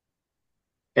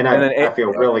 And I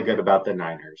feel really good about the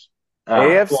Niners.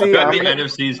 AFC, the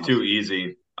NFC is too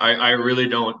easy. I really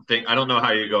don't know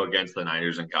how you go against the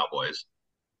Niners and Cowboys.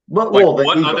 But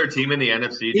what other team in the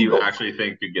NFC do you actually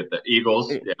think could get the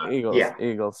Eagles? Eagles.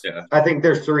 Yeah. I think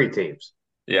there's 3 teams.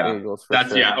 Yeah. Eagles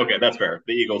that's sure. Okay, that's fair.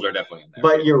 The Eagles are definitely in there.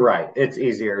 But you're right. It's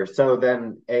easier. So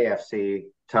then AFC.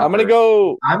 Tougher. I'm gonna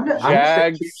go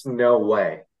Jags. Chiefs, no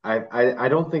way. I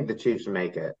don't think the Chiefs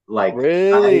make it. Like,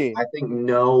 really? I think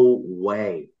no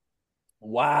way.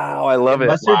 Wow, I love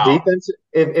Unless it. Their defense,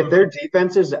 if their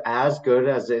defense is as good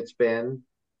as it's been,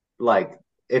 like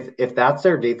if that's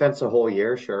their defense the whole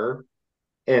year, sure.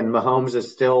 And Mahomes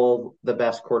is still the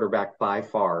best quarterback by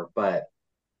far, but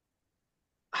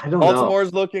I don't know.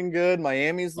 Baltimore's looking good.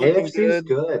 Miami's looking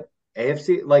good.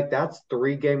 AFC, like, that's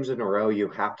 3 games in a row you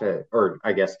have to, or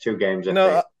I guess 2 games.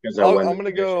 I'll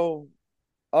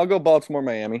go Baltimore,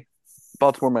 Miami.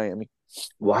 Baltimore, Miami.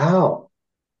 Wow.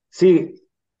 See,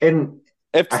 and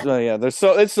It's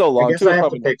so I long. guess Too I is have to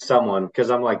probably pick someone because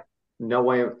I'm like, no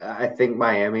way. I think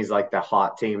Miami's like the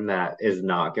hot team that is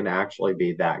not going to actually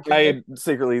be that good. I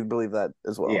secretly believe that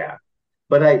as well. Yeah,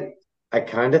 but I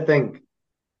kind of think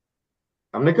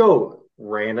I'm gonna go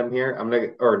random here.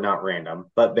 Or not random,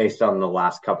 but based on the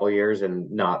last couple years and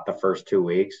not the first 2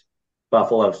 weeks.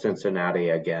 Buffalo, Cincinnati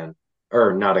again,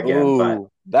 or not again, but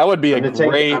Ooh, that would be a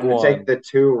great I'm gonna take one. the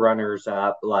two runners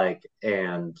up, like,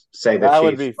 and say the That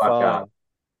would Chiefs be fuck fun. up.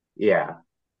 Yeah,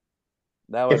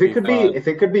 That would be fun. if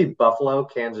it could be Buffalo,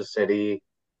 Kansas City,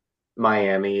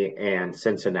 Miami, and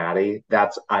Cincinnati,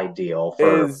 that's ideal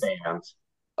for Is fans.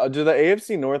 do the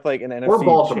AFC North like an Or NFC?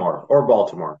 Baltimore, or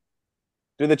Baltimore.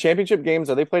 Do the championship games,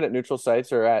 are they played at neutral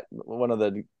sites or at one of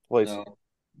the places? No,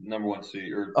 number one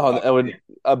seed or Oh, top that would seed.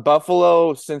 a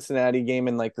Buffalo Cincinnati game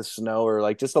in like the snow or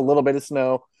like just a little bit of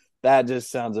snow. That just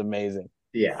sounds amazing.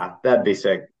 Yeah, that'd be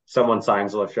sick. Someone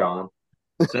signs LaShawn.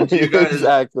 Since you guys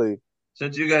Exactly.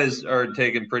 since you guys are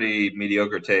taking pretty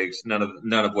mediocre takes, none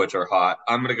of which are hot,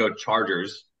 I'm gonna go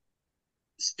Chargers,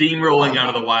 steamrolling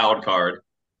out of the wild card,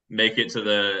 make it to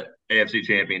the AFC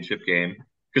Championship game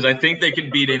because I think they can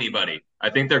beat anybody. I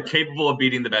think they're capable of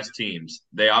beating the best teams.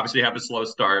 They obviously have a slow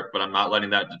start, but I'm not letting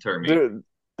that deter me. Dude,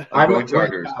 I'm going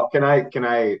Chargers. Can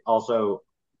I also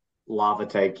lava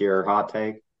take your hot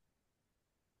take?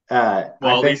 Well,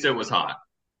 at least it was hot.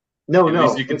 No, At no,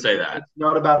 least you can say that. It's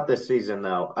not about this season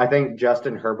though. I think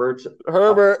Justin Herbert's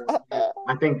Herbert.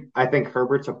 I think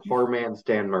Herbert's a poor man's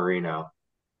Dan Marino.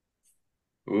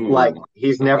 Ooh. Like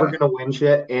he's never gonna win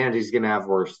shit, and he's gonna have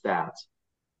worse stats.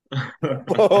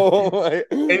 Oh,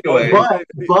 Anyway,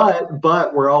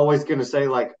 But we're always gonna say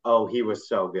like, oh, he was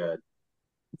so good.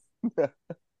 but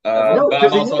I'm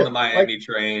 'cause he also on is. the Miami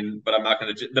train. But I'm not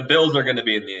going to. The Bills are going to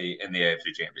be in the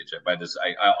AFC Championship.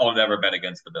 I'll never bet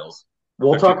against the Bills.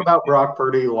 We'll talk about Brock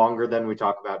Purdy longer than we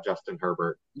talk about Justin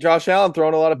Herbert. Josh Allen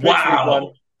throwing a lot of picks.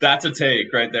 Wow, that's a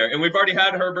take right there. And we've already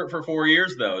had Herbert for 4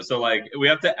 years though, so like we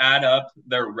have to add up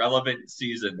their relevant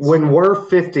seasons. When we're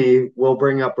 50, we'll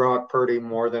bring up Brock Purdy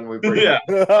more than we bring up.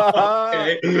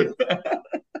 Okay. If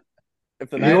the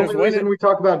The only Niners win reason it, we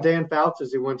talk about Dan Fouts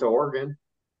is he went to Oregon.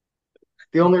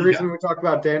 The only reason we talk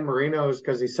about Dan Marino is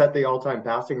because he set the all-time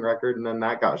passing record, and then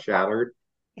that got shattered.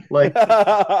 Like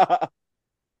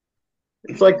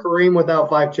it's like Kareem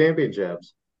without 5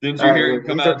 championships. Didn't you hear him These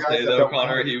come are out and guys say that though, don't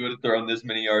Connor, matter. he would have thrown this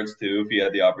many yards too if he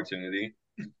had the opportunity?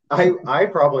 I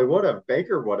probably would have.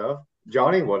 Baker would have.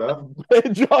 Johnny would have.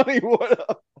 Johnny would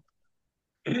have.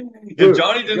 If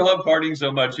Johnny didn't love partying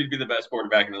so much, he'd be the best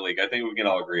quarterback in the league. I think we can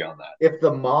all agree on that. If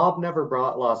the mob never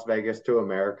brought Las Vegas to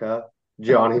America,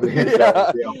 Johnny Manziel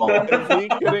would be a Hall of If Famer. he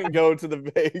couldn't go to the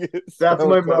Vegas. That's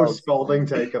my most scalding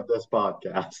take of this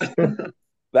podcast.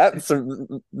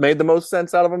 That made the most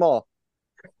sense out of them all.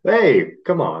 Hey,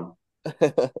 come on.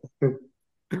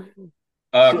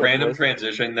 Random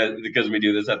transition because we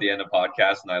do this at the end of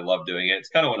podcasts and I love doing it. It's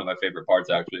kind of one of my favorite parts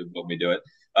actually when we do it.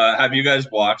 Have you guys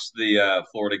watched the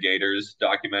Florida Gators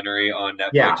documentary on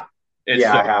Netflix?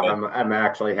 Yeah, I have. I'm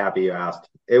actually happy you asked.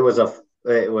 It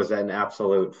was an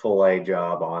absolute full A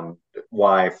job on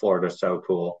why Florida's so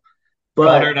cool. But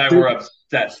Connor and I were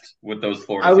obsessed with those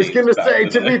Florida. I was going to say,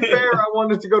 to be fair, I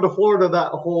wanted to go to Florida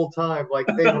that whole time. Like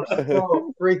they were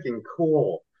so freaking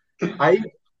cool. I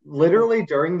literally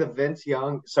during the Vince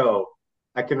Young, so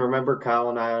I can remember Kyle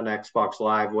and I on Xbox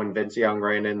Live when Vince Young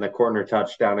ran in the corner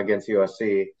touchdown against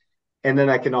USC. And then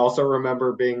I can also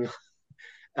remember being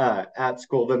at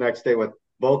school the next day with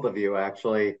both of you,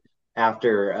 actually,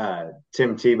 after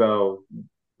Tim Tebow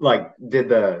like did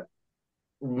the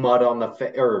mud on the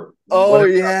face or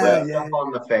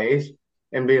on the face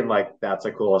and being like, that's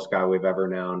the coolest guy we've ever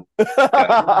known.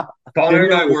 Connor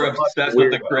and I were obsessed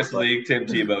with the Chris Leak Tim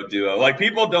Tebow duo. Like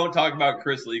people don't talk about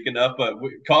Chris Leak enough, but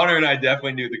Connor and I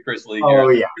definitely knew the Chris Leak. Oh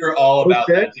yeah, we were all about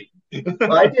that team.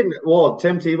 I didn't. Well,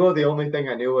 Tim Tebow, the only thing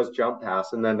I knew was jump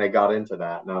pass, and then they got into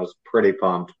that, and I was pretty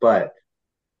pumped. But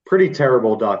pretty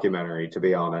terrible documentary, to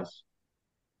be honest.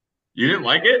 You didn't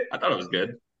like it? I thought it was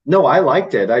good. No, I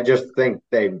liked it. I just think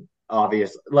they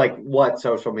obvious like what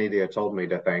social media told me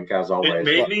to think, as always.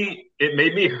 It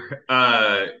made me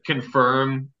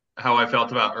confirm how I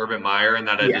felt about Urban Meyer and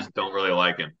that I just don't really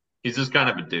like him. He's just kind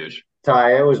of a douche.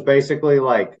 Ty, it was basically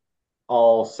like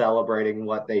all celebrating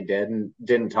what they did and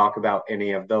didn't talk about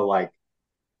any of the like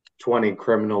 20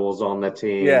 criminals on the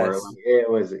team. Yes. It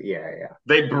was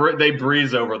They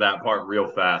breeze over that part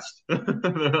real fast.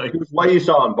 Like, it was what you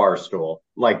saw on Barstool.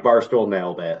 Like Barstool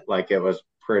nailed it. Like it was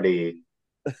pretty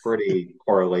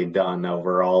poorly done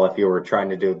overall if you were trying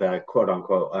to do the quote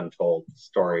unquote untold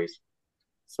stories.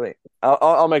 Sweet.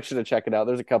 I'll make sure to check it out.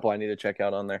 There's a couple I need to check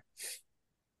out on there.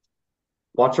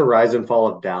 Watch a rise and fall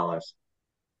of Dallas.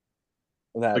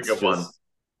 That's a good one.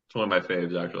 It's one of my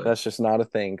faves, actually. That's just not a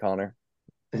thing, Connor.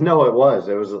 No, it was.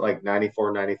 It was like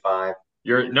 94, 95.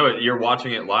 You're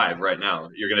watching it live right now.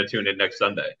 You're going to tune in next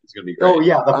Sunday. It's going to be great. Oh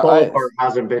yeah, the fall part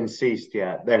hasn't been ceased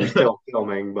yet. They're still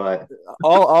filming, but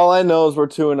all I know is we're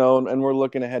 2-0 and we're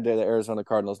looking ahead to the Arizona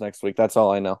Cardinals next week. That's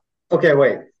all I know. Okay,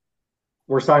 wait.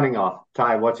 We're signing off.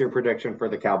 Ty, what's your prediction for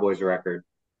the Cowboys record?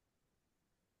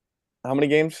 How many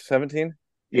games? 17?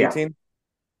 18? Yeah.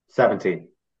 17.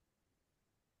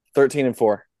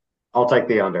 13-4. I'll take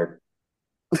the under.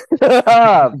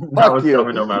 Fuck you.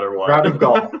 Coming no matter what. Round of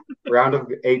golf. Round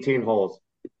of 18 holes.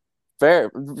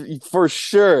 Fair, for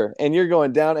sure. And you're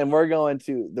going down, and we're going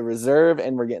to the reserve,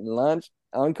 and we're getting lunch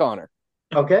on Connor.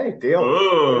 Okay, deal.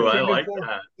 Ooh, I like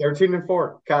that.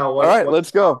 13-4. Kyle, all right,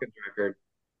 let's go.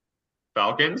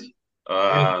 Falcons?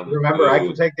 Remember, I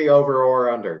can take the over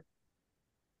or under.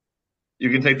 You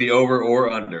can take the over or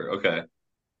under. Okay.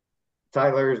 I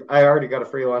already got a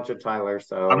free lunch at Tyler,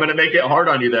 so I'm going to make it hard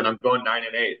on you then. I'm going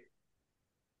 9-8.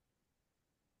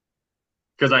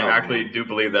 Because I actually do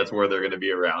believe that's where they're going to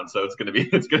be around, so it's going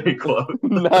to be close.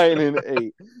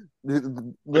 9-8.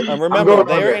 Remember,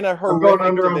 they're in a horrific I'm going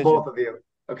under division. on both of you.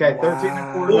 Okay,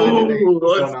 13-4. Ooh,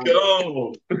 let's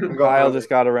go. Kyle just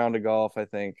got around to golf, I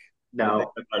think.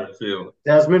 No. Too.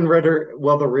 Desmond Ritter,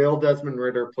 will the real Desmond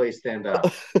Ritter please stand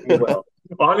up? He will.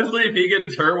 Honestly, if he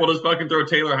gets hurt, we'll just fucking throw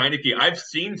Taylor Heineke. I've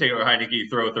seen Taylor Heineke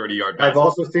throw a 30-yard pass. I've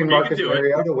also seen Marcus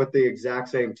Mariota with the exact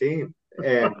same team.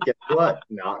 And guess what?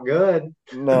 Not good.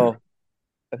 No.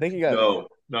 I think you got No,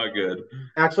 not good.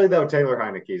 Actually, though, Taylor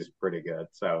Heineke is pretty good.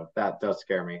 So that does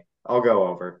scare me. I'll go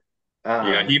over.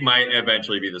 Yeah, he might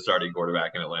eventually be the starting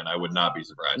quarterback in Atlanta. I would not be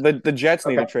surprised. The Jets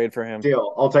need to trade for him.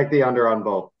 Deal. I'll take the under on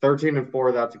both.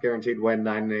 13-4, that's a guaranteed win.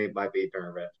 9-8 might be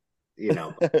nervous. You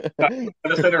know.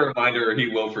 Just as a reminder, he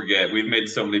will forget. We've made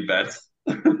so many bets.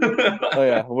 Oh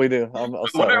yeah, we do. I wonder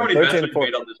how many bets we've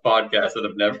made on this podcast that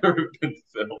have never been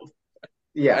filled.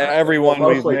 Yeah, everyone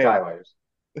mostly we've made. Tyler's.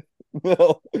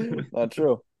 No, not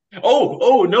true.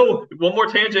 Oh no! One more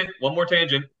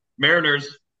tangent.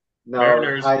 Mariners. No,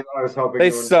 Mariners. I was hoping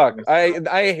they suck. I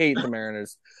hate the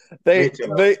Mariners. They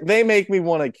make me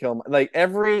want to kill them. Like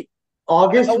every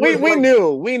August.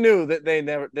 We knew that they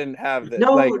never didn't have this.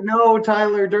 No,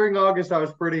 Tyler. During August, I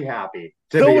was pretty happy.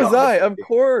 So was I, of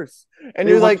course. And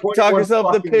you're like, talk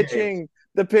yourself the pitching.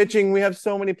 The pitching, we have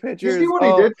so many pitchers. You see what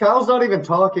he did? Kyle's not even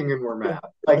talking and we're mad.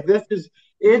 Like,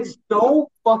 it's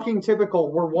so fucking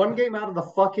typical. We're one game out of the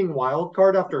fucking wild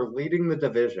card after leading the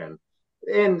division.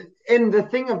 And the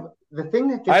thing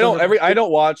that gets I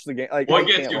don't watch the game. Like, what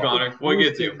gets you, Connor? What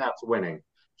gets you? That's winning.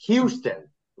 Houston.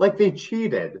 Like, they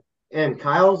cheated. And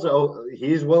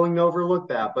he's willing to overlook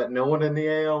that, but no one in the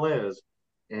AL is.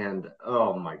 And,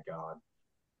 oh, my God.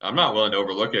 I'm not willing to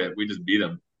overlook it. We just beat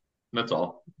them. That's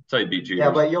all. That's how you beat cheaters.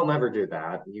 Yeah, but you'll never do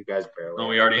that. You guys barely. No,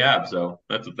 we already have. So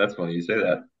that's funny you say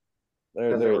that.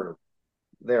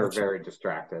 They're very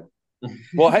distracted.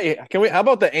 Well, hey, how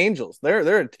about the Angels?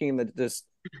 They're a team that just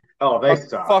they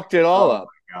suck. Fucked it all up.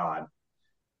 Oh my God.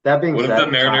 That being said,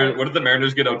 what if the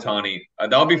Mariners get Ohtani?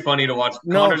 That'll be funny to watch.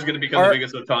 Connor's going to become the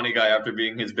biggest Ohtani guy after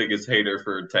being his biggest hater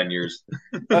for 10 years.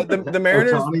 The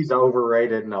Mariners. Ohtani's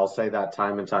overrated, and I'll say that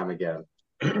time and time again.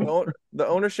 The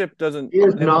ownership doesn't. He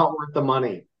is not worth the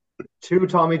money. 2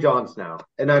 Tommy Johns now,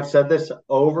 and I've said this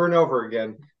over and over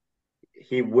again.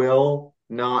 He will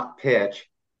not pitch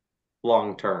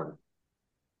long term.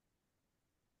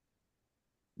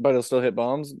 But he'll still hit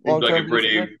bombs. Seems like a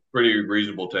pretty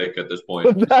reasonable take at this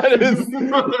point. That is,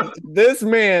 this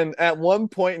man at one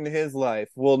point in his life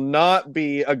will not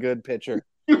be a good pitcher.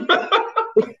 No,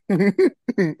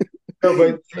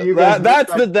 but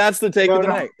that's the take of the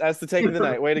night. That's the take of the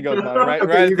night. Way to go, Connor. Right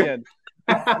at the end.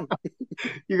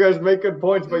 You guys make good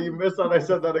points, but you missed on I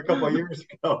said that a couple of years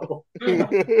ago.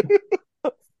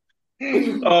 That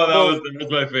was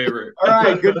my favorite. All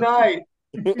right, good night.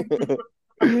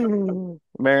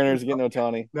 Mariners getting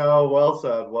Ohtani. No,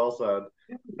 well said.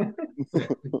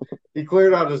 He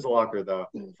cleared out his locker, though.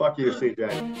 Fuck you,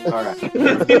 CJ. All right.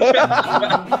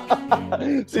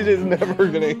 CJ's never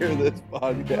going to hear this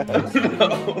podcast.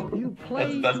 No. You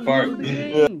play That's part. the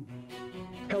game.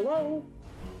 Hello?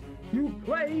 You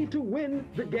play to win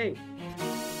the game.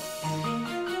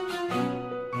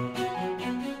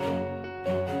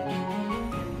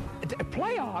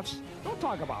 Playoffs? Don't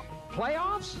talk about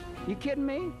playoffs. You kidding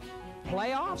me?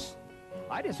 Playoffs?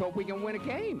 I just hope we can win a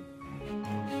game.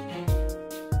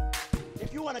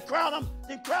 If you want to crown them,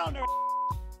 then crown their.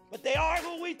 But they are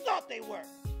who we thought they were,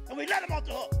 and we let them off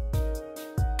the hook.